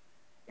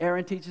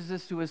 Aaron teaches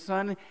this to his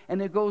son,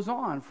 and it goes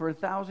on for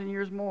 1,000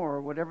 years more,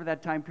 or whatever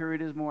that time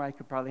period is more. I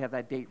could probably have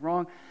that date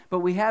wrong. But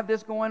we have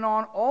this going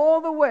on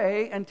all the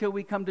way until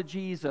we come to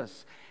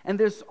Jesus. And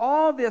there's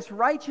all this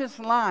righteous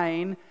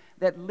line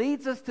that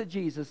leads us to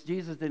Jesus.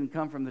 Jesus didn't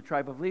come from the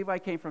tribe of Levi,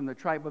 came from the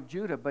tribe of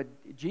Judah, but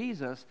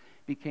Jesus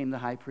became the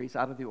high priest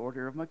out of the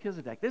order of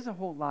Melchizedek. There's a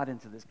whole lot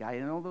into this guy,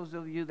 and all those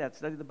of you that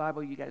study the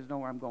Bible, you guys know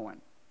where I'm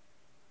going.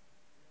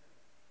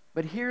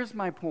 But here's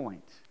my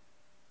point.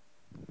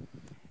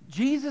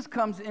 Jesus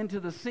comes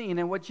into the scene,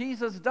 and what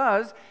Jesus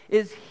does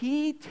is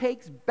he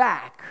takes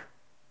back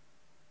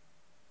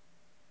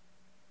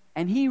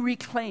and he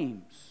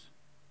reclaims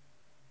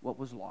what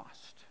was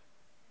lost.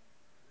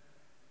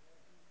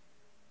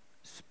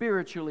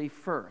 Spiritually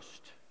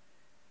first,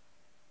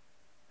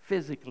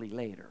 physically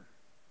later.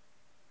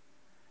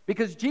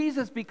 Because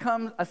Jesus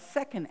becomes a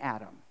second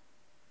Adam.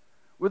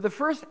 Where the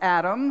first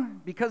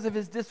Adam, because of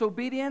his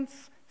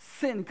disobedience,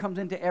 sin comes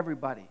into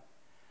everybody.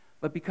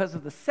 But because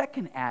of the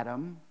second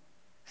Adam,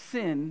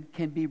 sin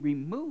can be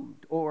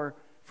removed or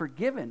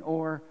forgiven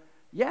or,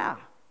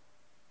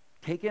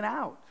 taken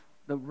out.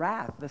 The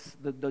wrath,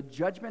 the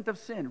judgment of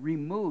sin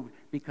removed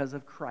because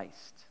of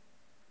Christ.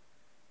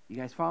 You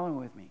guys following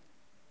with me?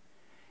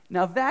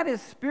 Now that is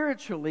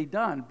spiritually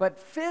done, but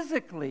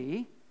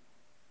physically,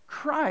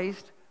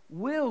 Christ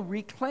will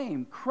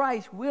reclaim,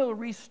 Christ will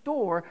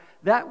restore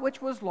that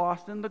which was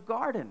lost in the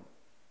garden.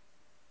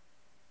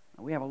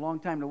 Now, we have a long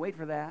time to wait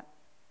for that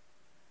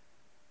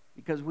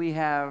because we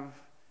have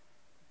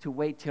to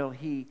wait till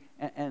he,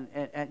 and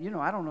you know,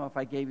 I don't know if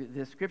I gave you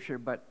this scripture,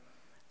 but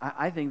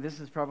I think this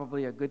is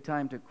probably a good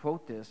time to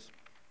quote this.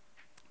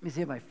 Let me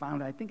see if I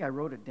found it. I think I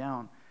wrote it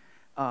down.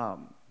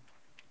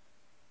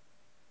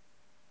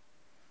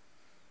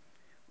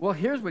 Well,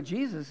 here's what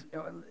Jesus,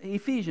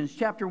 Ephesians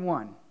chapter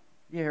 1.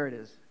 Yeah, here it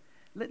is.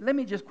 Let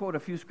me just quote a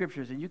few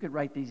scriptures, and you could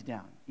write these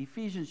down.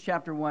 Ephesians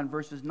chapter 1,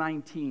 verses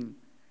 19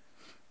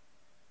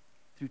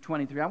 through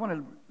 23. I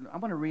want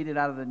to read it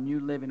out of the New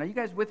Living. Are you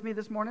guys with me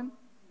this morning?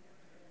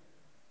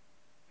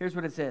 Here's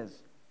what it says.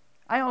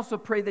 I also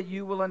pray that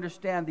you will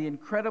understand the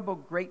incredible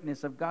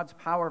greatness of God's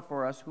power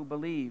for us who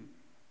believe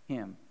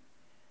him.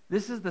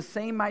 This is the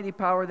same mighty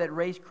power that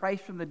raised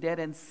Christ from the dead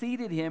and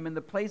seated him in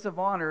the place of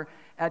honor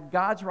at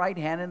God's right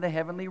hand in the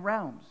heavenly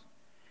realms.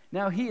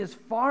 Now he is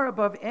far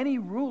above any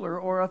ruler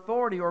or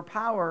authority or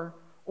power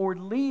or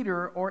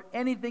leader or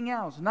anything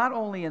else, not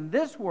only in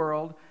this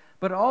world,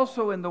 but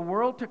also in the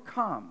world to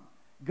come.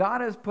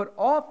 God has put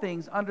all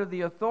things under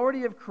the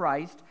authority of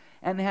Christ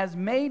and has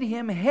made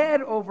him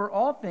head over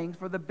all things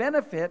for the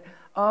benefit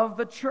of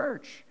the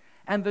church.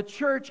 And the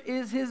church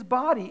is his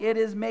body. It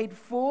is made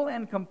full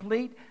and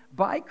complete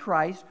by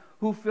Christ,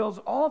 who fills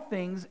all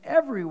things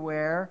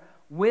everywhere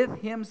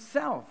with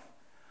himself.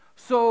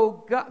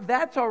 So God,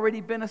 that's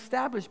already been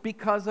established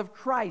because of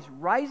Christ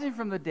rising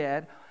from the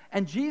dead.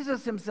 And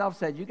Jesus himself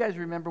said, you guys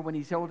remember when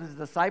he told his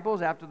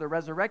disciples after the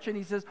resurrection,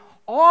 he says,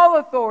 all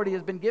authority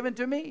has been given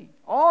to me.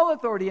 All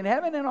authority in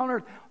heaven and on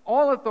earth,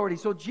 all authority.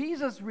 So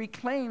Jesus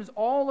reclaims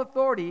all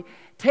authority,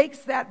 takes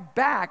that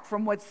back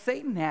from what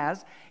Satan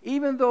has,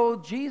 even though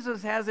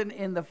Jesus hasn't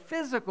in the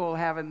physical,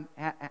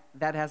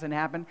 that hasn't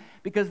happened,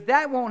 because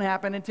that won't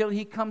happen until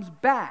he comes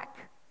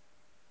back.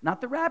 Not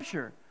the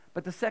rapture,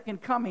 but the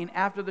second coming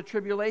after the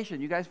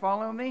tribulation. You guys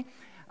following me?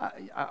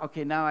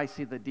 Okay, now I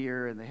see the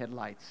deer in the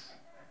headlights.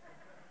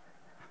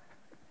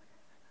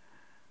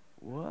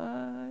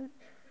 What?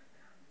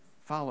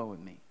 Follow with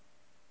me.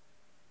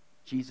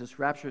 Jesus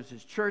raptures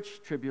his church.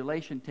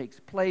 Tribulation takes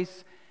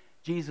place.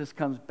 Jesus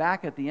comes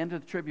back at the end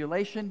of the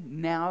tribulation,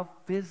 now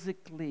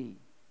physically.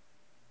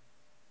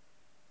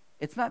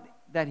 It's not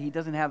that he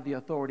doesn't have the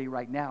authority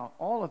right now.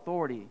 All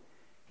authority,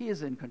 he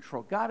is in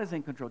control. God is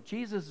in control.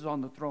 Jesus is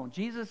on the throne.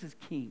 Jesus is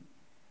king.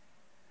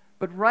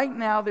 But right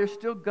now, there's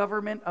still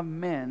government of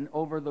men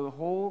over the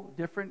whole,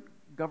 different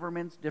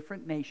governments,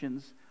 different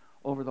nations,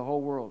 over the whole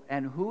world.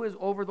 And who is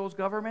over those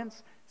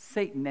governments?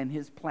 Satan and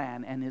his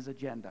plan and his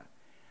agenda.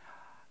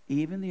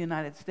 Even the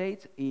United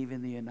States,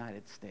 even the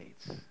United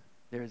States.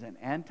 There's an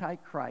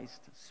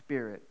antichrist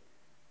spirit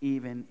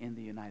even in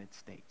the United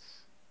States.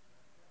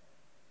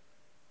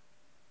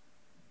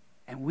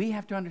 And we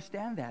have to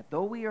understand that.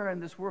 Though we are in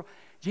this world,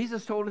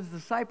 Jesus told his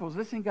disciples,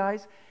 listen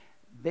guys,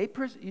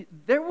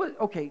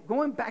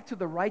 going back to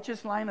the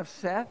righteous line of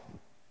Seth,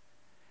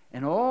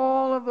 and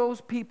all of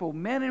those people,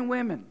 men and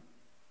women,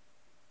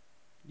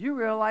 you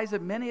realize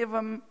that many of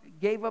them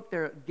gave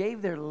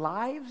their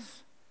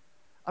lives.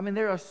 I mean,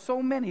 there are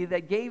so many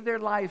that gave their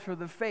lives for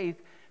the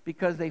faith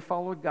because they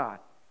followed God.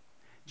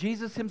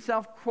 Jesus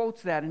himself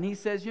quotes that, and he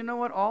says, you know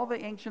what? All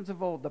the ancients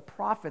of old, the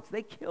prophets,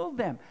 they killed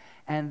them,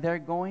 and they're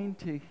going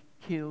to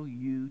kill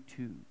you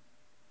too.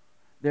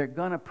 They're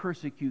going to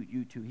persecute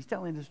you too. He's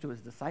telling this to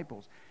his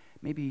disciples.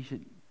 Maybe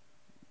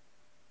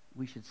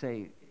we should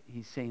say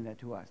he's saying that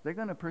to us. They're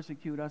going to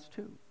persecute us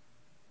too.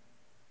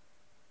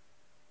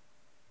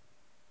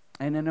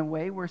 And in a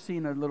way, we're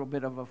seeing a little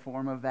bit of a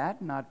form of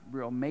that, not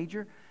real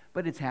major,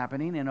 but it's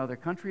happening in other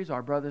countries.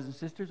 Our brothers and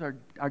sisters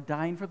are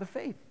dying for the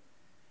faith.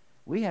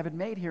 We have it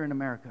made here in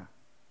America.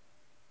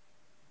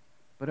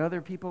 But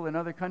other people in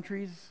other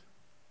countries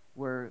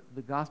where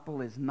the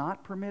gospel is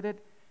not permitted,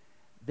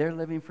 they're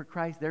living for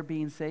Christ, they're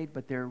being saved,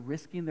 but they're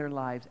risking their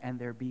lives and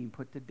they're being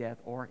put to death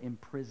or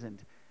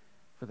imprisoned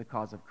for the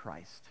cause of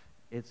Christ.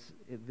 This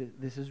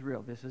is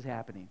real. This is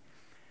happening.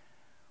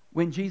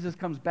 When Jesus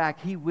comes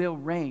back, he will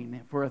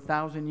reign for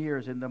 1,000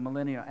 years in the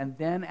millennium. And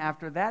then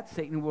after that,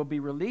 Satan will be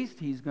released.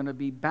 He's going to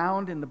be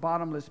bound in the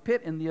bottomless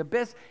pit, in the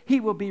abyss.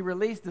 He will be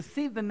released to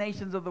deceive the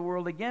nations of the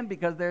world again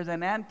because there's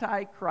an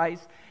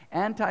antichrist,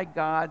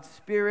 anti-God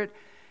spirit,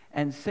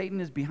 and Satan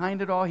is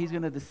behind it all. He's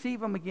going to deceive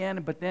them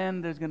again, but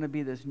then there's going to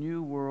be this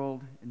new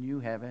world, a new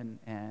heaven,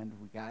 and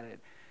we got it.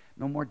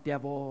 No more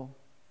devil.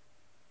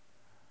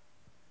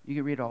 You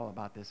can read all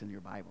about this in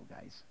your Bible,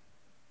 guys.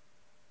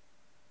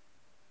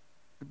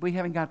 But we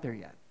haven't got there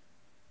yet.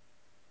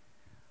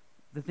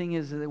 The thing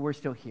is that we're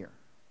still here.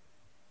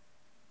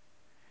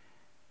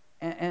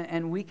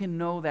 And we can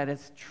know that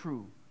it's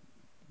true.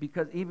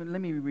 Because even,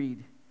 let me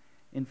read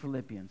in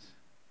Philippians.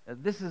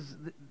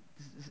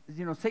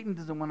 Satan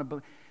doesn't want to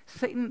believe.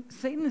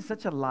 Satan is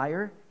such a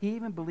liar, he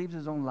even believes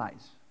his own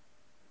lies.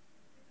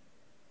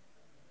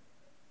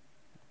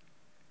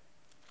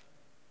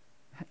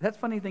 That's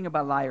the funny thing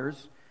about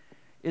liars,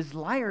 is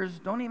liars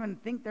don't even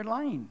think they're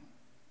lying.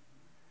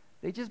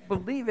 They just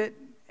believe it,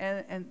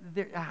 and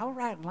they're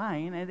outright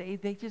lying, and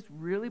they just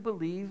really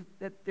believe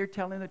that they're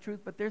telling the truth,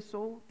 but they're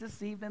so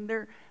deceived and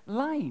they're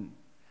lying.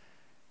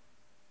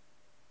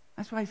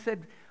 That's why I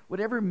said,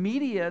 whatever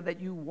media that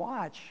you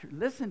watch,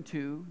 listen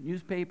to,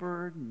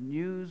 newspaper,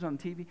 news on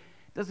TV,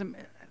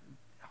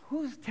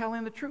 who's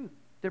telling the truth?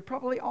 They're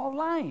probably all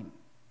lying.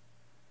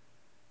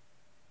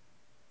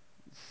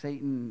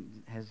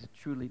 Satan has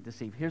truly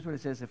deceived. Here's what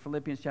it says in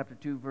Philippians chapter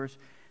 2, verse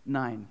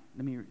 9.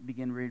 Let me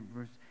begin reading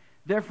verse.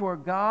 Therefore,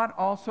 God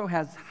also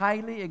has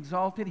highly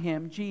exalted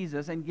him,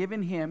 Jesus, and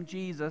given him,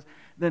 Jesus,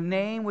 the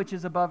name which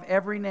is above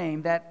every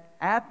name, that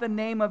at the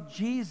name of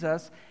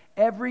Jesus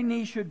every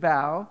knee should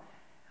bow,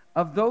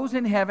 of those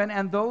in heaven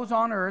and those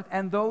on earth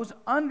and those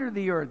under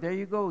the earth. There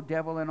you go,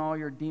 devil and all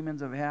your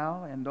demons of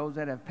hell and those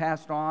that have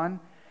passed on.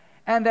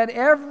 And that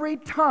every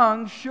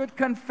tongue should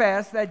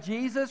confess that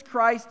Jesus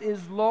Christ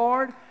is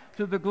Lord,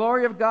 to the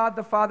glory of God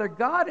the Father.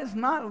 God has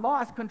not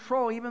lost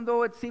control, even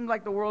though it seems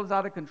like the world is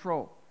out of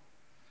control.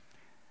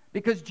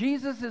 Because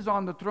Jesus is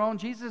on the throne,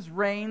 Jesus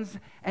reigns,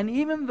 and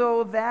even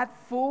though that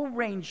full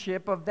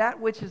reignship of that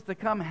which is to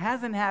come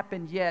hasn't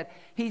happened yet,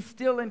 he's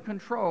still in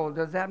control.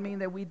 Does that mean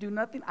that we do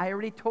nothing? I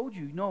already told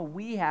you, no,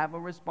 we have a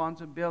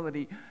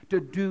responsibility to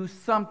do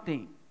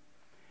something.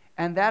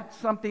 And that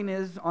something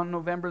is on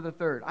November the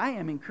 3rd. I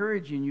am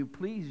encouraging you,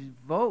 please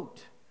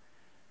vote.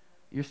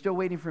 You're still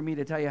waiting for me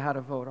to tell you how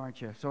to vote,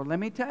 aren't you? So let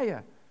me tell you.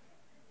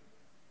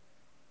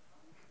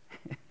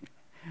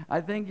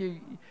 I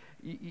think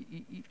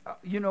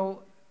you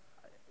know,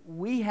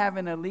 we have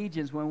an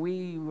allegiance when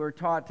we were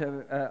taught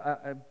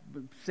to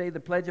say the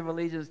Pledge of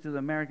Allegiance to the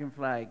American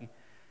flag.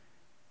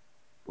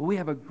 We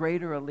have a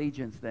greater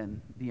allegiance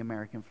than the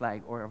American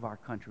flag or of our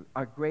country.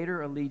 Our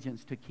greater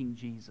allegiance to King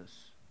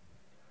Jesus.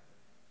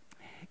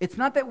 It's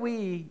not that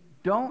we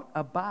don't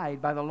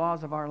abide by the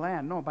laws of our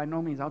land. No, by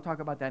no means. I'll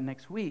talk about that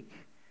next week.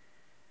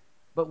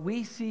 But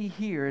we see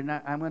here, and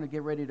I'm going to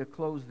get ready to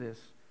close this,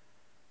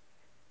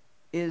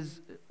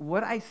 is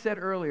what I said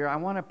earlier. I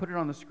want to put it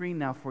on the screen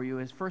now for you,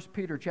 is 1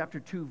 Peter chapter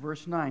 2,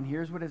 verse 9.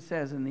 Here's what it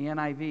says in the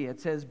NIV. It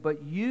says,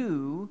 but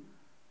you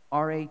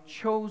are a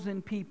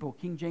chosen people.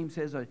 King James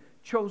says a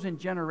chosen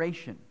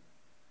generation.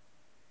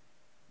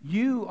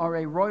 You are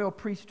a royal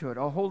priesthood,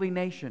 a holy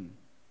nation,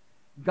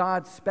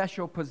 God's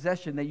special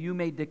possession, that you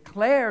may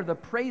declare the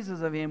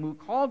praises of him who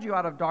called you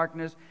out of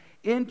darkness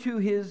into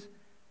his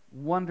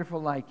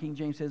wonderful light. King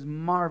James says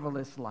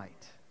marvelous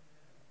light.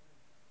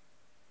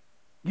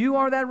 You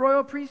are that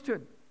royal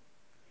priesthood.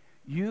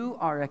 You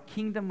are a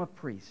kingdom of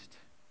priests.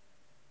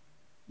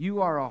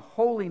 You are a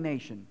holy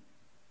nation.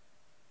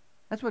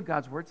 That's what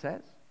God's word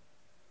says.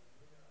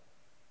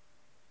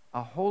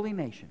 A holy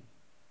nation,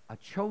 a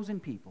chosen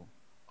people,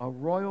 a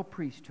royal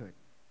priesthood.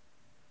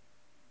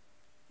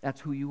 That's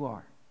who you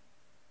are.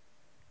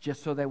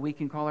 Just so that we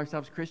can call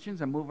ourselves Christians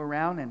and move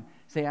around and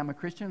say, I'm a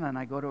Christian and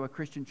I go to a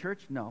Christian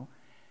church? No.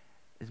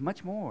 There's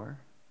much more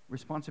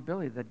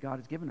responsibility that God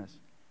has given us.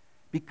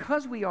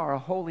 Because we are a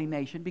holy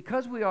nation,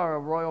 because we are a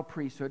royal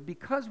priesthood,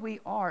 because we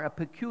are a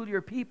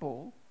peculiar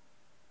people,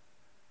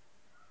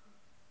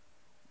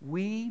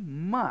 we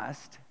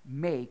must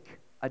make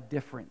a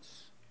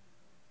difference.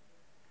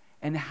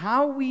 And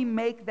how we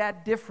make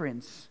that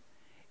difference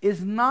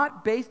is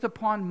not based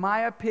upon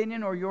my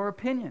opinion or your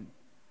opinion.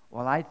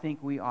 Well, I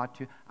think we ought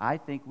to. I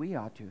think we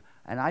ought to.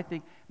 And I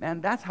think,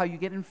 man, that's how you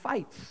get in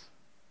fights.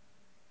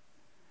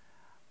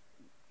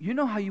 You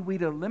know how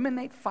we'd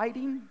eliminate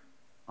fighting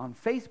on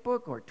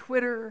Facebook or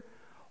Twitter,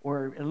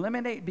 or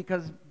eliminate,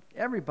 because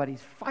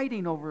everybody's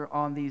fighting over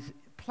on these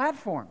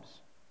platforms.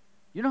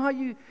 You know how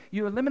you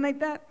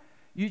eliminate that?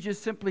 You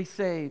just simply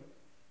say,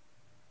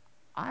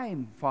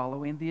 I'm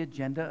following the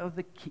agenda of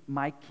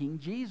my King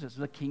Jesus,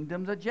 the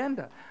kingdom's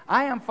agenda.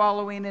 I am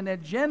following an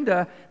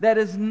agenda that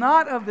is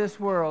not of this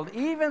world.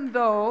 Even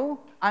though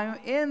I'm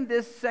in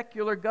this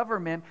secular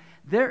government,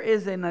 there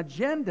is an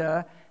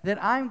agenda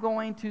that I'm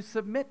going to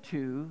submit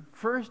to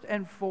first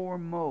and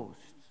foremost.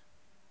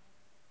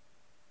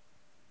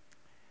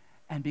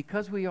 And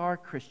because we are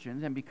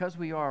Christians, and because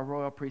we are a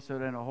royal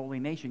priesthood and a holy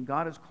nation,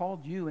 God has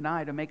called you and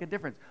I to make a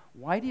difference.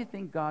 Why do you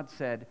think God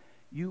said,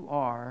 you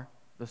are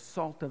the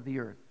salt of the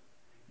earth?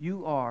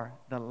 You are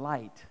the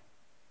light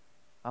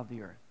of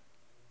the earth.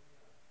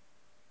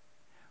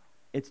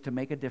 It's to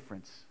make a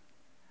difference.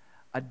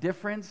 A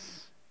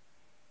difference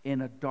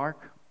in a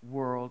dark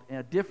world,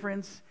 a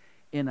difference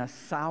in a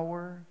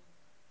sour,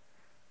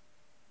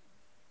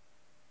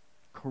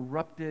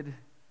 corrupted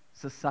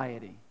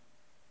society.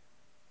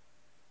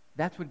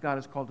 That's what God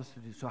has called us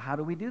to do. So how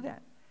do we do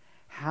that?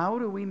 How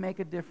do we make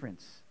a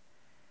difference?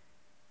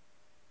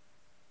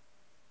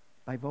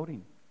 By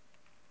voting.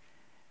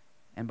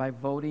 And by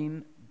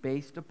voting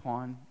based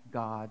upon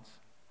God's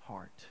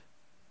heart.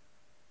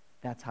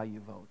 That's how you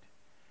vote.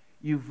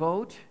 You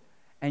vote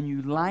and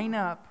you line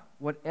up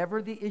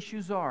whatever the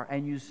issues are,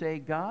 and you say,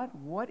 God,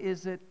 what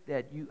is it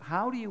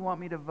how do you want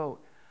me to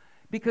vote?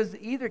 Because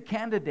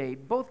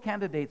both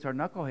candidates are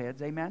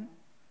knuckleheads, amen?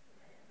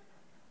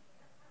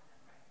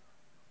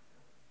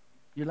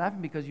 You're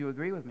laughing because you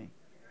agree with me.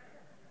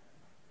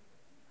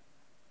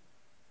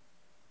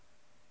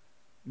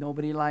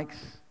 Nobody likes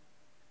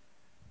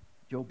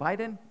Joe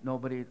Biden.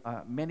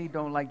 Many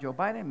don't like Joe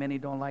Biden. Many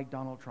don't like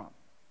Donald Trump.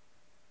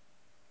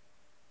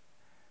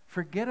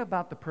 Forget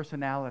about the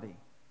personality.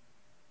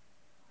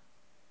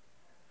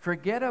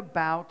 Forget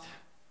about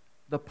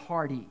the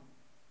party.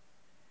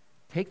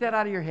 Take that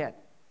out of your head.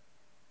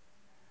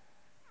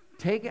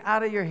 Take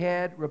out of your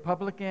head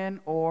Republican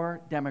or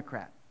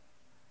Democrat.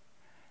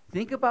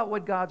 Think about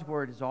what God's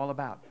Word is all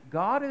about.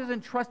 God has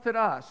entrusted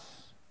us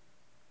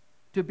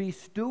to be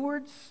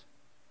stewards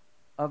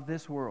of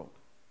this world.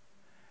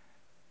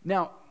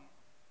 Now,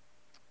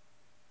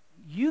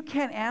 you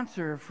can't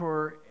answer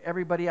for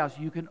everybody else.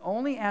 You can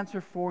only answer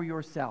for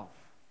yourself.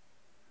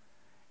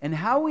 And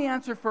how we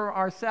answer for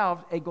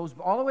ourselves, it goes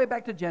all the way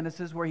back to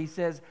Genesis, where he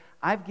says,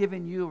 I've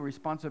given you a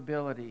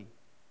responsibility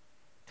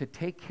to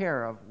take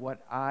care of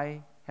what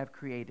I have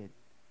created.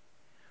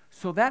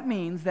 So that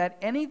means that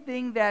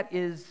anything that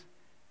is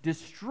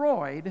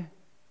destroyed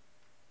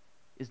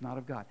is not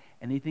of God.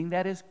 Anything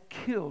that is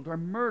killed or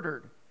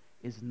murdered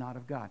is not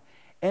of God.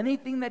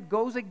 Anything that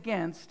goes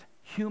against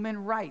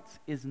human rights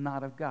is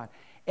not of God.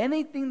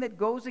 Anything that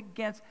goes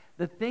against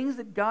the things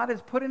that God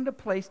has put into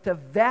place to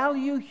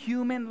value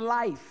human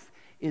life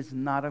is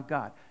not of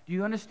God. Do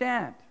you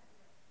understand?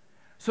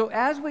 So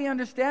as we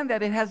understand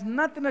that, it has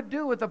nothing to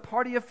do with a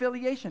party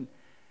affiliation.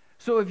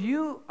 So if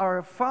you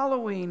are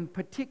following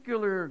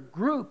particular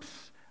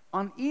groups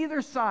on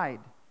either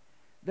side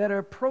that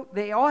are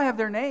they all have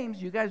their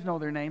names. You guys know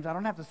their names. I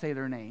don't have to say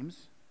their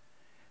names.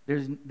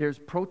 There's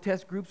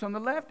protest groups on the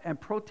left and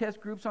protest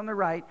groups on the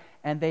right,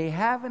 and they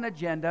have an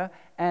agenda,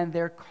 and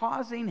they're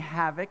causing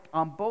havoc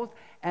on both,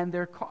 and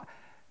they're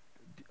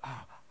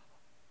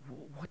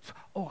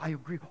I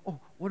agree. Oh,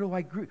 what do I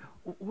agree?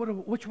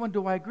 Which one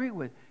do I agree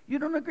with? You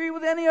don't agree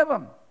with any of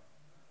them.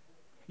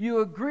 You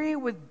agree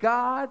with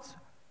God's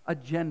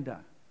agenda,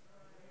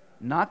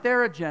 not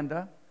their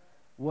agenda.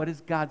 What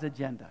is God's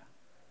agenda?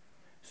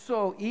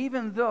 So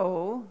even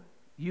though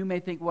you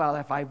may think, well,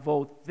 if I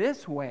vote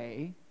this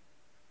way,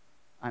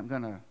 I'm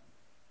going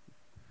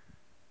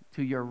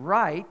to your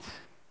right,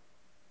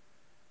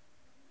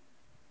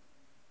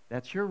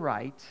 that's your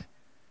right.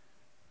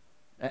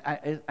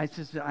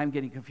 I'm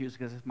getting confused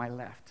because it's my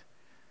left.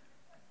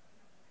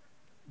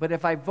 But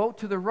if I vote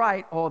to the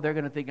right, they're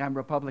going to think I'm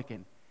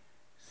Republican.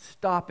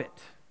 Stop it.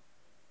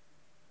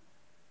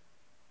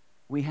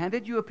 We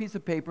handed you a piece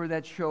of paper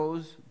that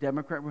shows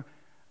Democrat.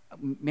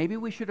 Maybe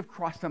we should have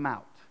crossed them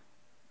out.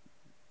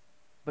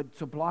 But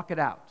so block it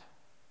out.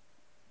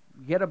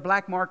 Get a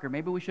black marker.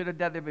 Maybe we should have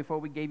done that before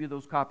we gave you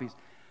those copies.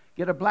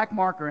 Get a black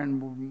marker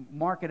and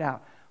mark it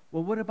out.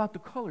 Well, what about the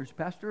colors,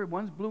 Pastor?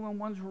 One's blue and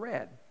one's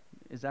red.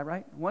 Is that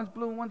right? One's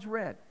blue and one's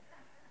red.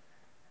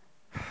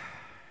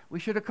 We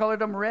should have colored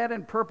them red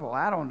and purple.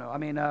 I don't know. I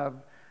mean,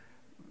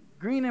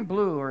 green and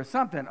blue or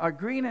something. Or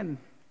green and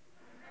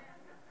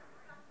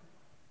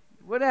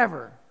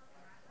whatever.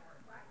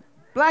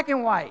 Black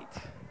and white.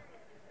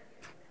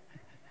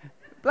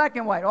 Black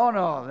and white. Oh,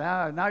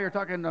 no. Now you're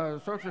talking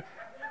social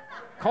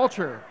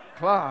culture.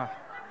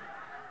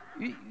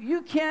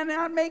 You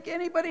cannot make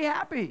anybody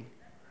happy.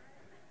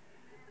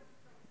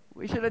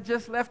 We should have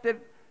just left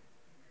it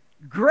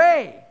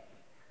gray.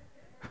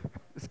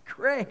 It's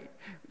gray.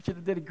 We should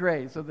have did it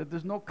gray so that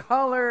there's no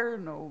color,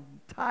 no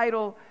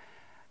title.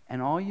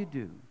 And all you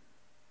do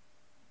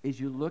is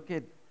you look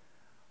at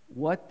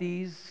what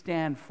these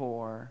stand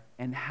for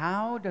and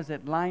how does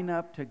it line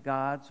up to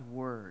God's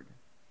Word.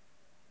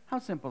 How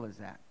simple is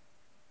that?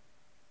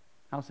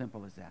 How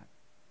simple is that?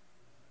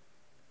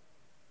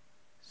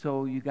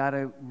 So you got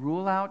to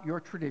rule out your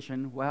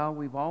tradition. Well,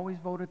 we've always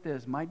voted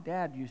this. My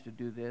dad used to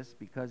do this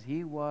because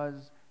he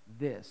was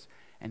this.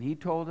 And he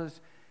told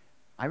us,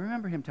 I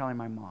remember him telling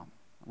my mom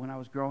when I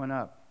was growing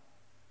up.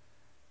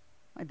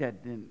 My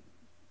dad didn't,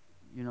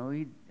 he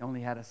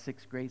only had a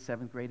 6th grade,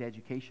 7th grade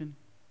education.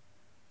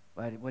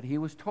 But what he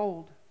was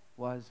told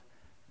was,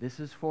 this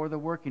is for the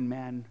working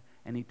man.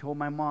 And he told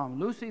my mom,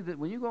 Lucy, that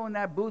when you go in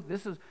that booth,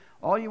 this is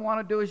all you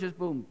want to do is just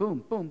boom,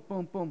 boom, boom,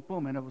 boom, boom,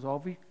 boom. And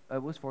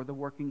it was for the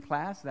working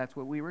class. That's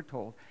what we were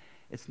told.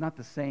 It's not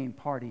the same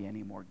party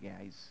anymore,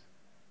 guys.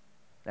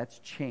 That's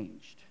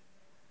changed.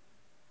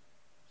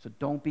 So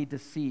don't be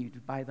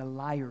deceived by the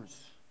liars.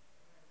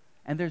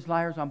 And there's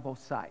liars on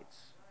both sides.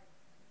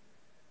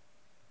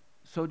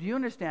 So do you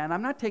understand?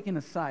 I'm not taking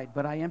a side,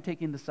 but I am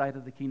taking the side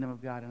of the kingdom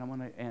of God. And I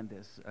want to end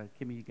this.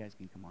 Kimmy, you guys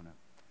can come on up.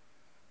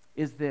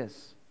 Is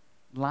this.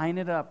 Line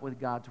it up with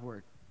God's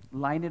Word.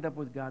 Line it up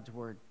with God's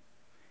Word.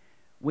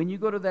 When you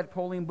go to that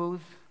polling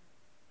booth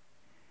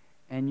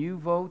and you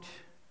vote,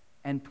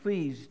 and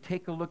please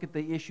take a look at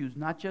the issues,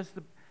 not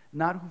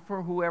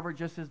for whoever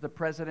just as the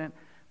president,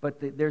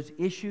 but there's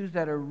issues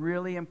that are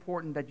really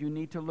important that you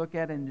need to look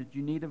at and that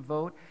you need to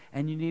vote,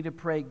 and you need to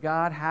pray,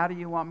 God, how do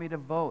you want me to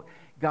vote?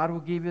 God will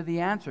give you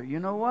the answer. You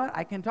know what?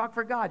 I can talk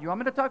for God. You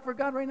want me to talk for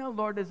God right now?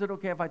 Lord, is it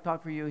okay if I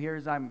talk for you?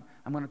 I'm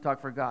going to talk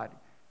for God.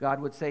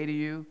 God would say to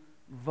you,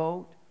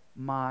 vote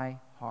my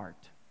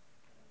heart.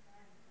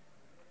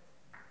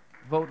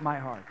 Vote my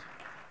heart.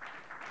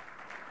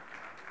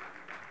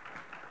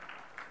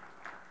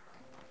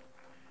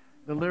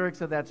 The lyrics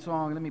of that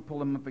song, let me pull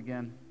them up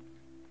again.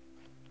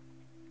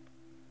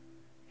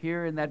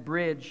 Here in that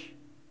bridge,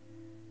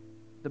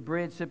 the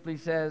bridge simply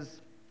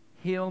says,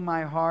 heal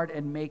my heart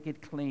and make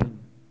it clean.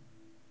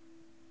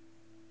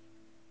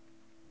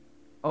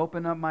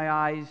 Open up my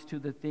eyes to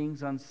the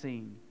things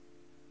unseen.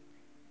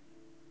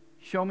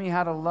 Show me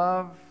how to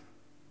love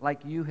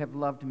like you have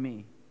loved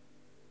me.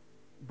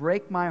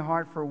 Break my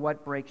heart for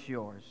what breaks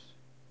yours.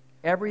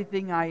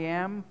 Everything I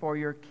am for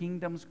your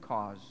kingdom's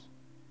cause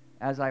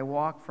as I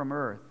walk from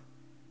earth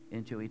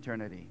into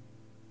eternity.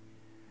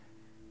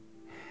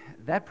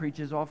 That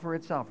preaches all for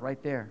itself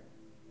right there.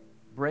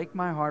 Break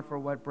my heart for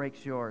what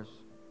breaks yours.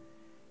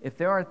 If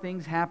there are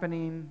things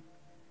happening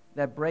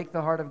that break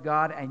the heart of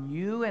God, and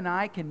you and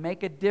I can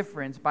make a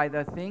difference by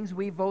the things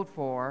we vote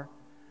for,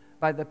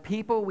 by the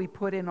people we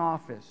put in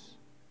office.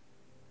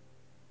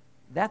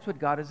 That's what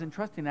God is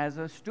entrusting as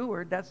a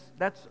steward.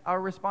 That's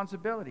our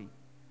responsibility.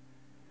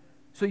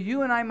 So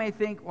you and I may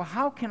think, well,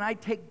 how can I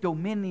take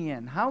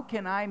dominion? How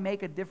can I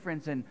make a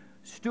difference and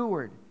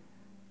steward?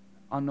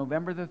 On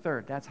November the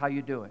 3rd, that's how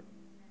you do it.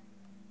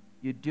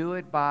 You do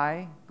it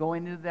by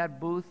going into that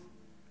booth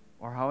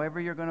or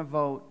however you're going to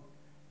vote,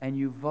 and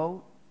you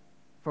vote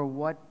for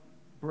what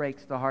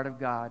breaks the heart of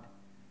God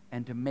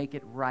and to make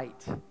it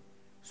right.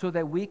 So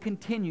that we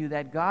continue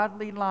that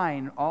godly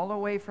line all the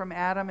way from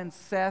Adam and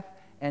Seth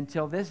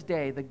until this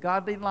day, the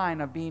godly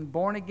line of being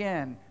born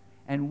again,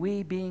 and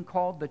we being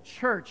called the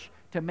church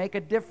to make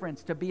a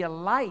difference, to be a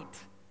light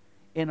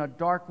in a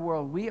dark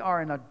world. We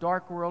are in a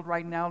dark world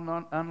right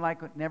now,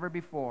 unlike never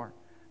before.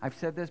 I've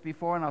said this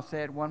before, and I'll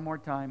say it one more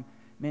time.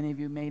 Many of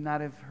you may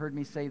not have heard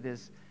me say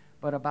this,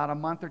 but about a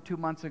month or 2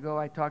 months ago,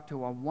 I talked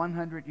to a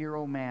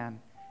 100-year-old man.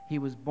 He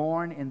was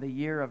born in the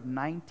year of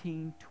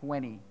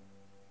 1920.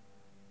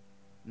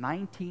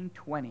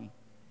 1920.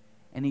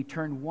 And he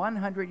turned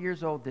 100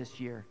 years old this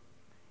year.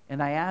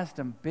 And I asked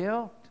him,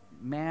 Bill,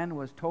 man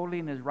was totally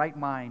in his right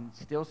mind,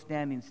 still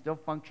standing, still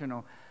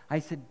functional. I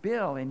said,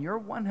 Bill, in your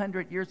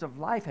 100 years of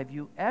life, have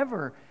you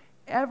ever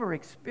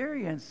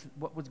experienced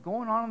what was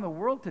going on in the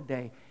world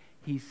today?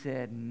 He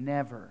said,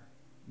 never,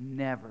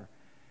 never.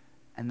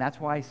 And that's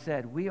why I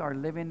said, we are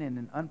living in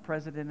an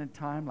unprecedented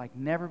time like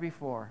never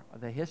before.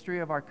 The history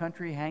of our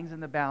country hangs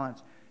in the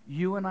balance.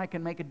 You and I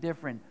can make a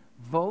difference.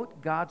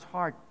 Vote God's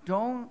heart.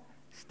 Don't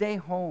stay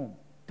home.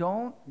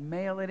 Don't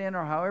mail it in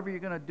or however you're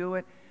going to do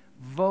it.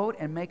 Vote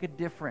and make a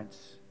difference.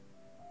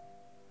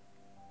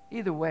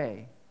 Either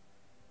way,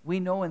 we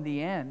know in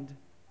the end,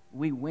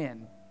 we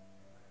win.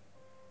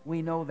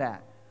 We know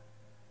that.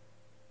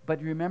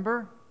 But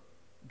remember,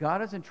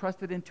 God has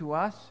entrusted into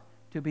us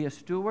to be a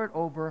steward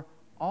over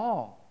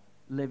all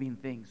living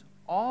things.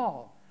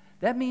 All.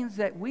 That means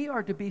that we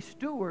are to be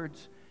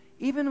stewards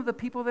even of the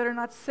people that are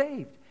not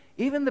saved.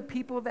 Even the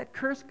people that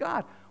curse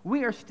God.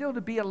 We are still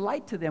to be a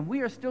light to them.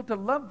 We are still to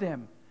love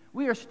them.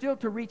 We are still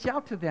to reach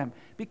out to them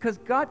because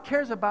God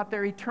cares about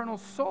their eternal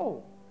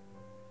soul.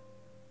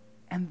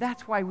 And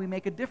that's why we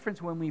make a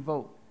difference when we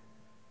vote.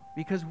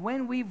 Because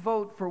when we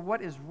vote for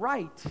what is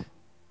right,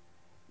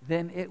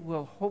 then it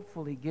will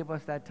hopefully give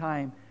us that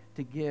time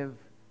to give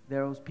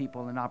those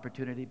people an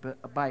opportunity.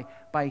 But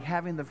by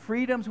having the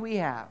freedoms we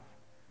have,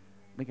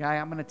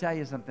 I'm going to tell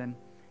you something.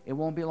 It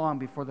won't be long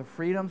before the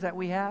freedoms that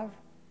we have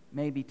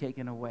may be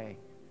taken away.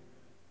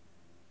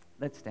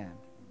 Let's stand.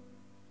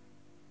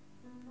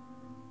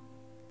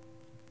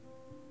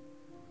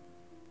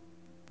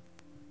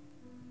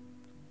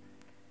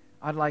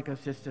 I'd like us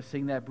just to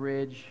sing that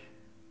bridge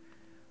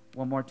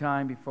one more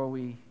time before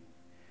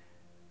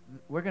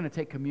we're going to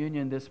take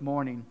communion this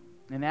morning.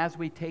 And as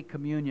we take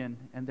communion,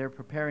 and they're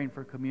preparing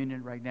for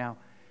communion right now,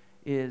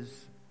 we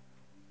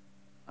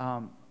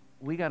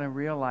got to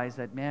realize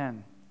that,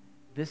 man,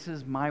 this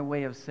is my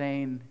way of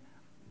saying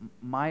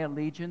my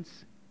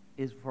allegiance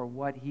is for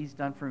what He's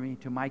done for me,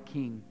 to my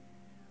King,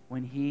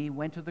 when He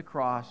went to the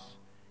cross,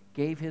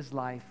 gave His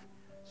life,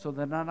 so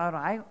that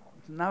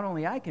not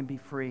only I can be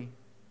free,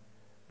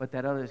 but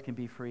that others can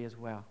be free as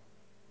well.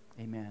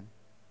 Amen.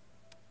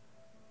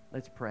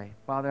 Let's pray.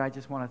 Father, I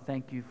just want to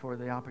thank You for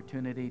the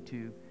opportunity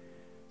to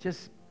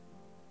just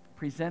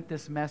present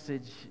this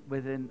message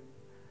with an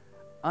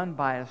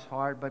unbiased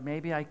heart, but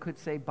maybe I could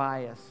say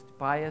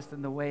biased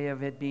in the way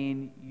of it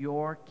being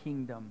Your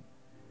kingdom.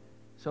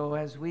 So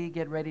as we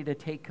get ready to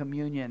take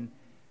communion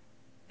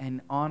and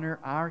honor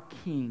our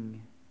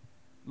King,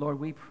 Lord,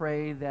 we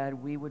pray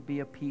that we would be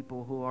a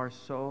people who are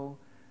so,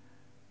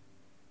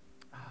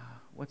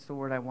 what's the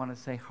word I want to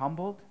say,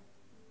 humbled,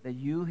 that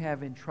You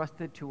have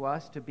entrusted to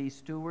us to be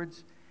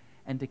stewards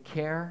and to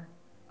care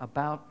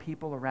about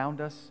people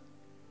around us.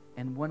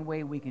 And one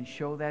way we can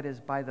show that is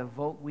by the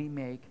vote we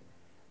make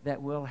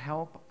that will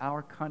help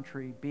our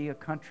country be a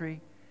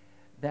country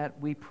that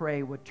we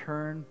pray would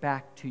turn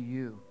back to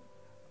You.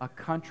 A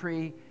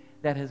country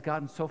that has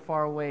gotten so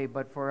far away,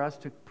 but for us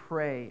to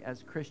pray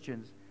as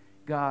Christians,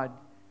 God,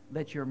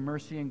 let Your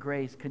mercy and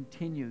grace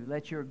continue.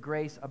 Let Your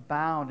grace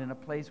abound in a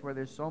place where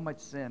there's so much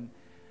sin,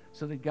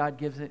 so that God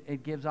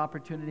gives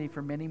opportunity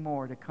for many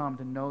more to come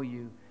to know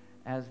You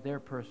as their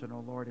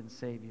personal Lord and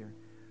Savior.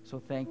 So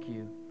thank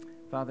You.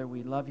 Father,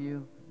 we love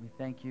You. We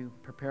thank You.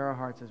 Prepare our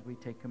hearts as we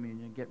take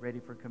communion. Get ready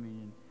for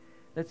communion.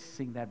 Let's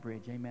sing that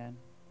bridge. Amen.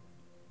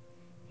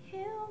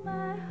 Heal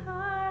my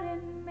heart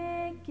and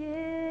make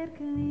it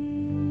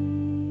clean.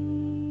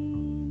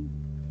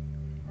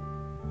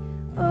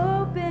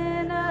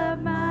 Open up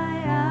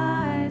my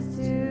eyes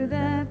to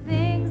the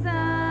things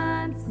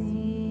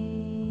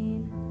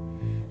unseen.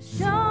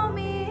 Show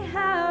me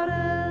how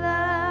to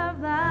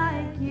love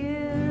like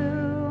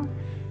You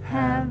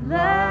have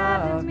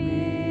loved me.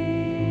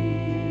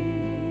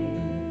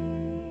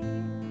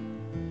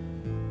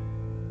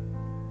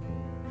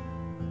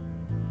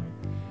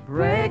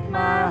 Break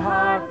my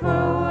heart for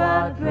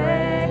what breaks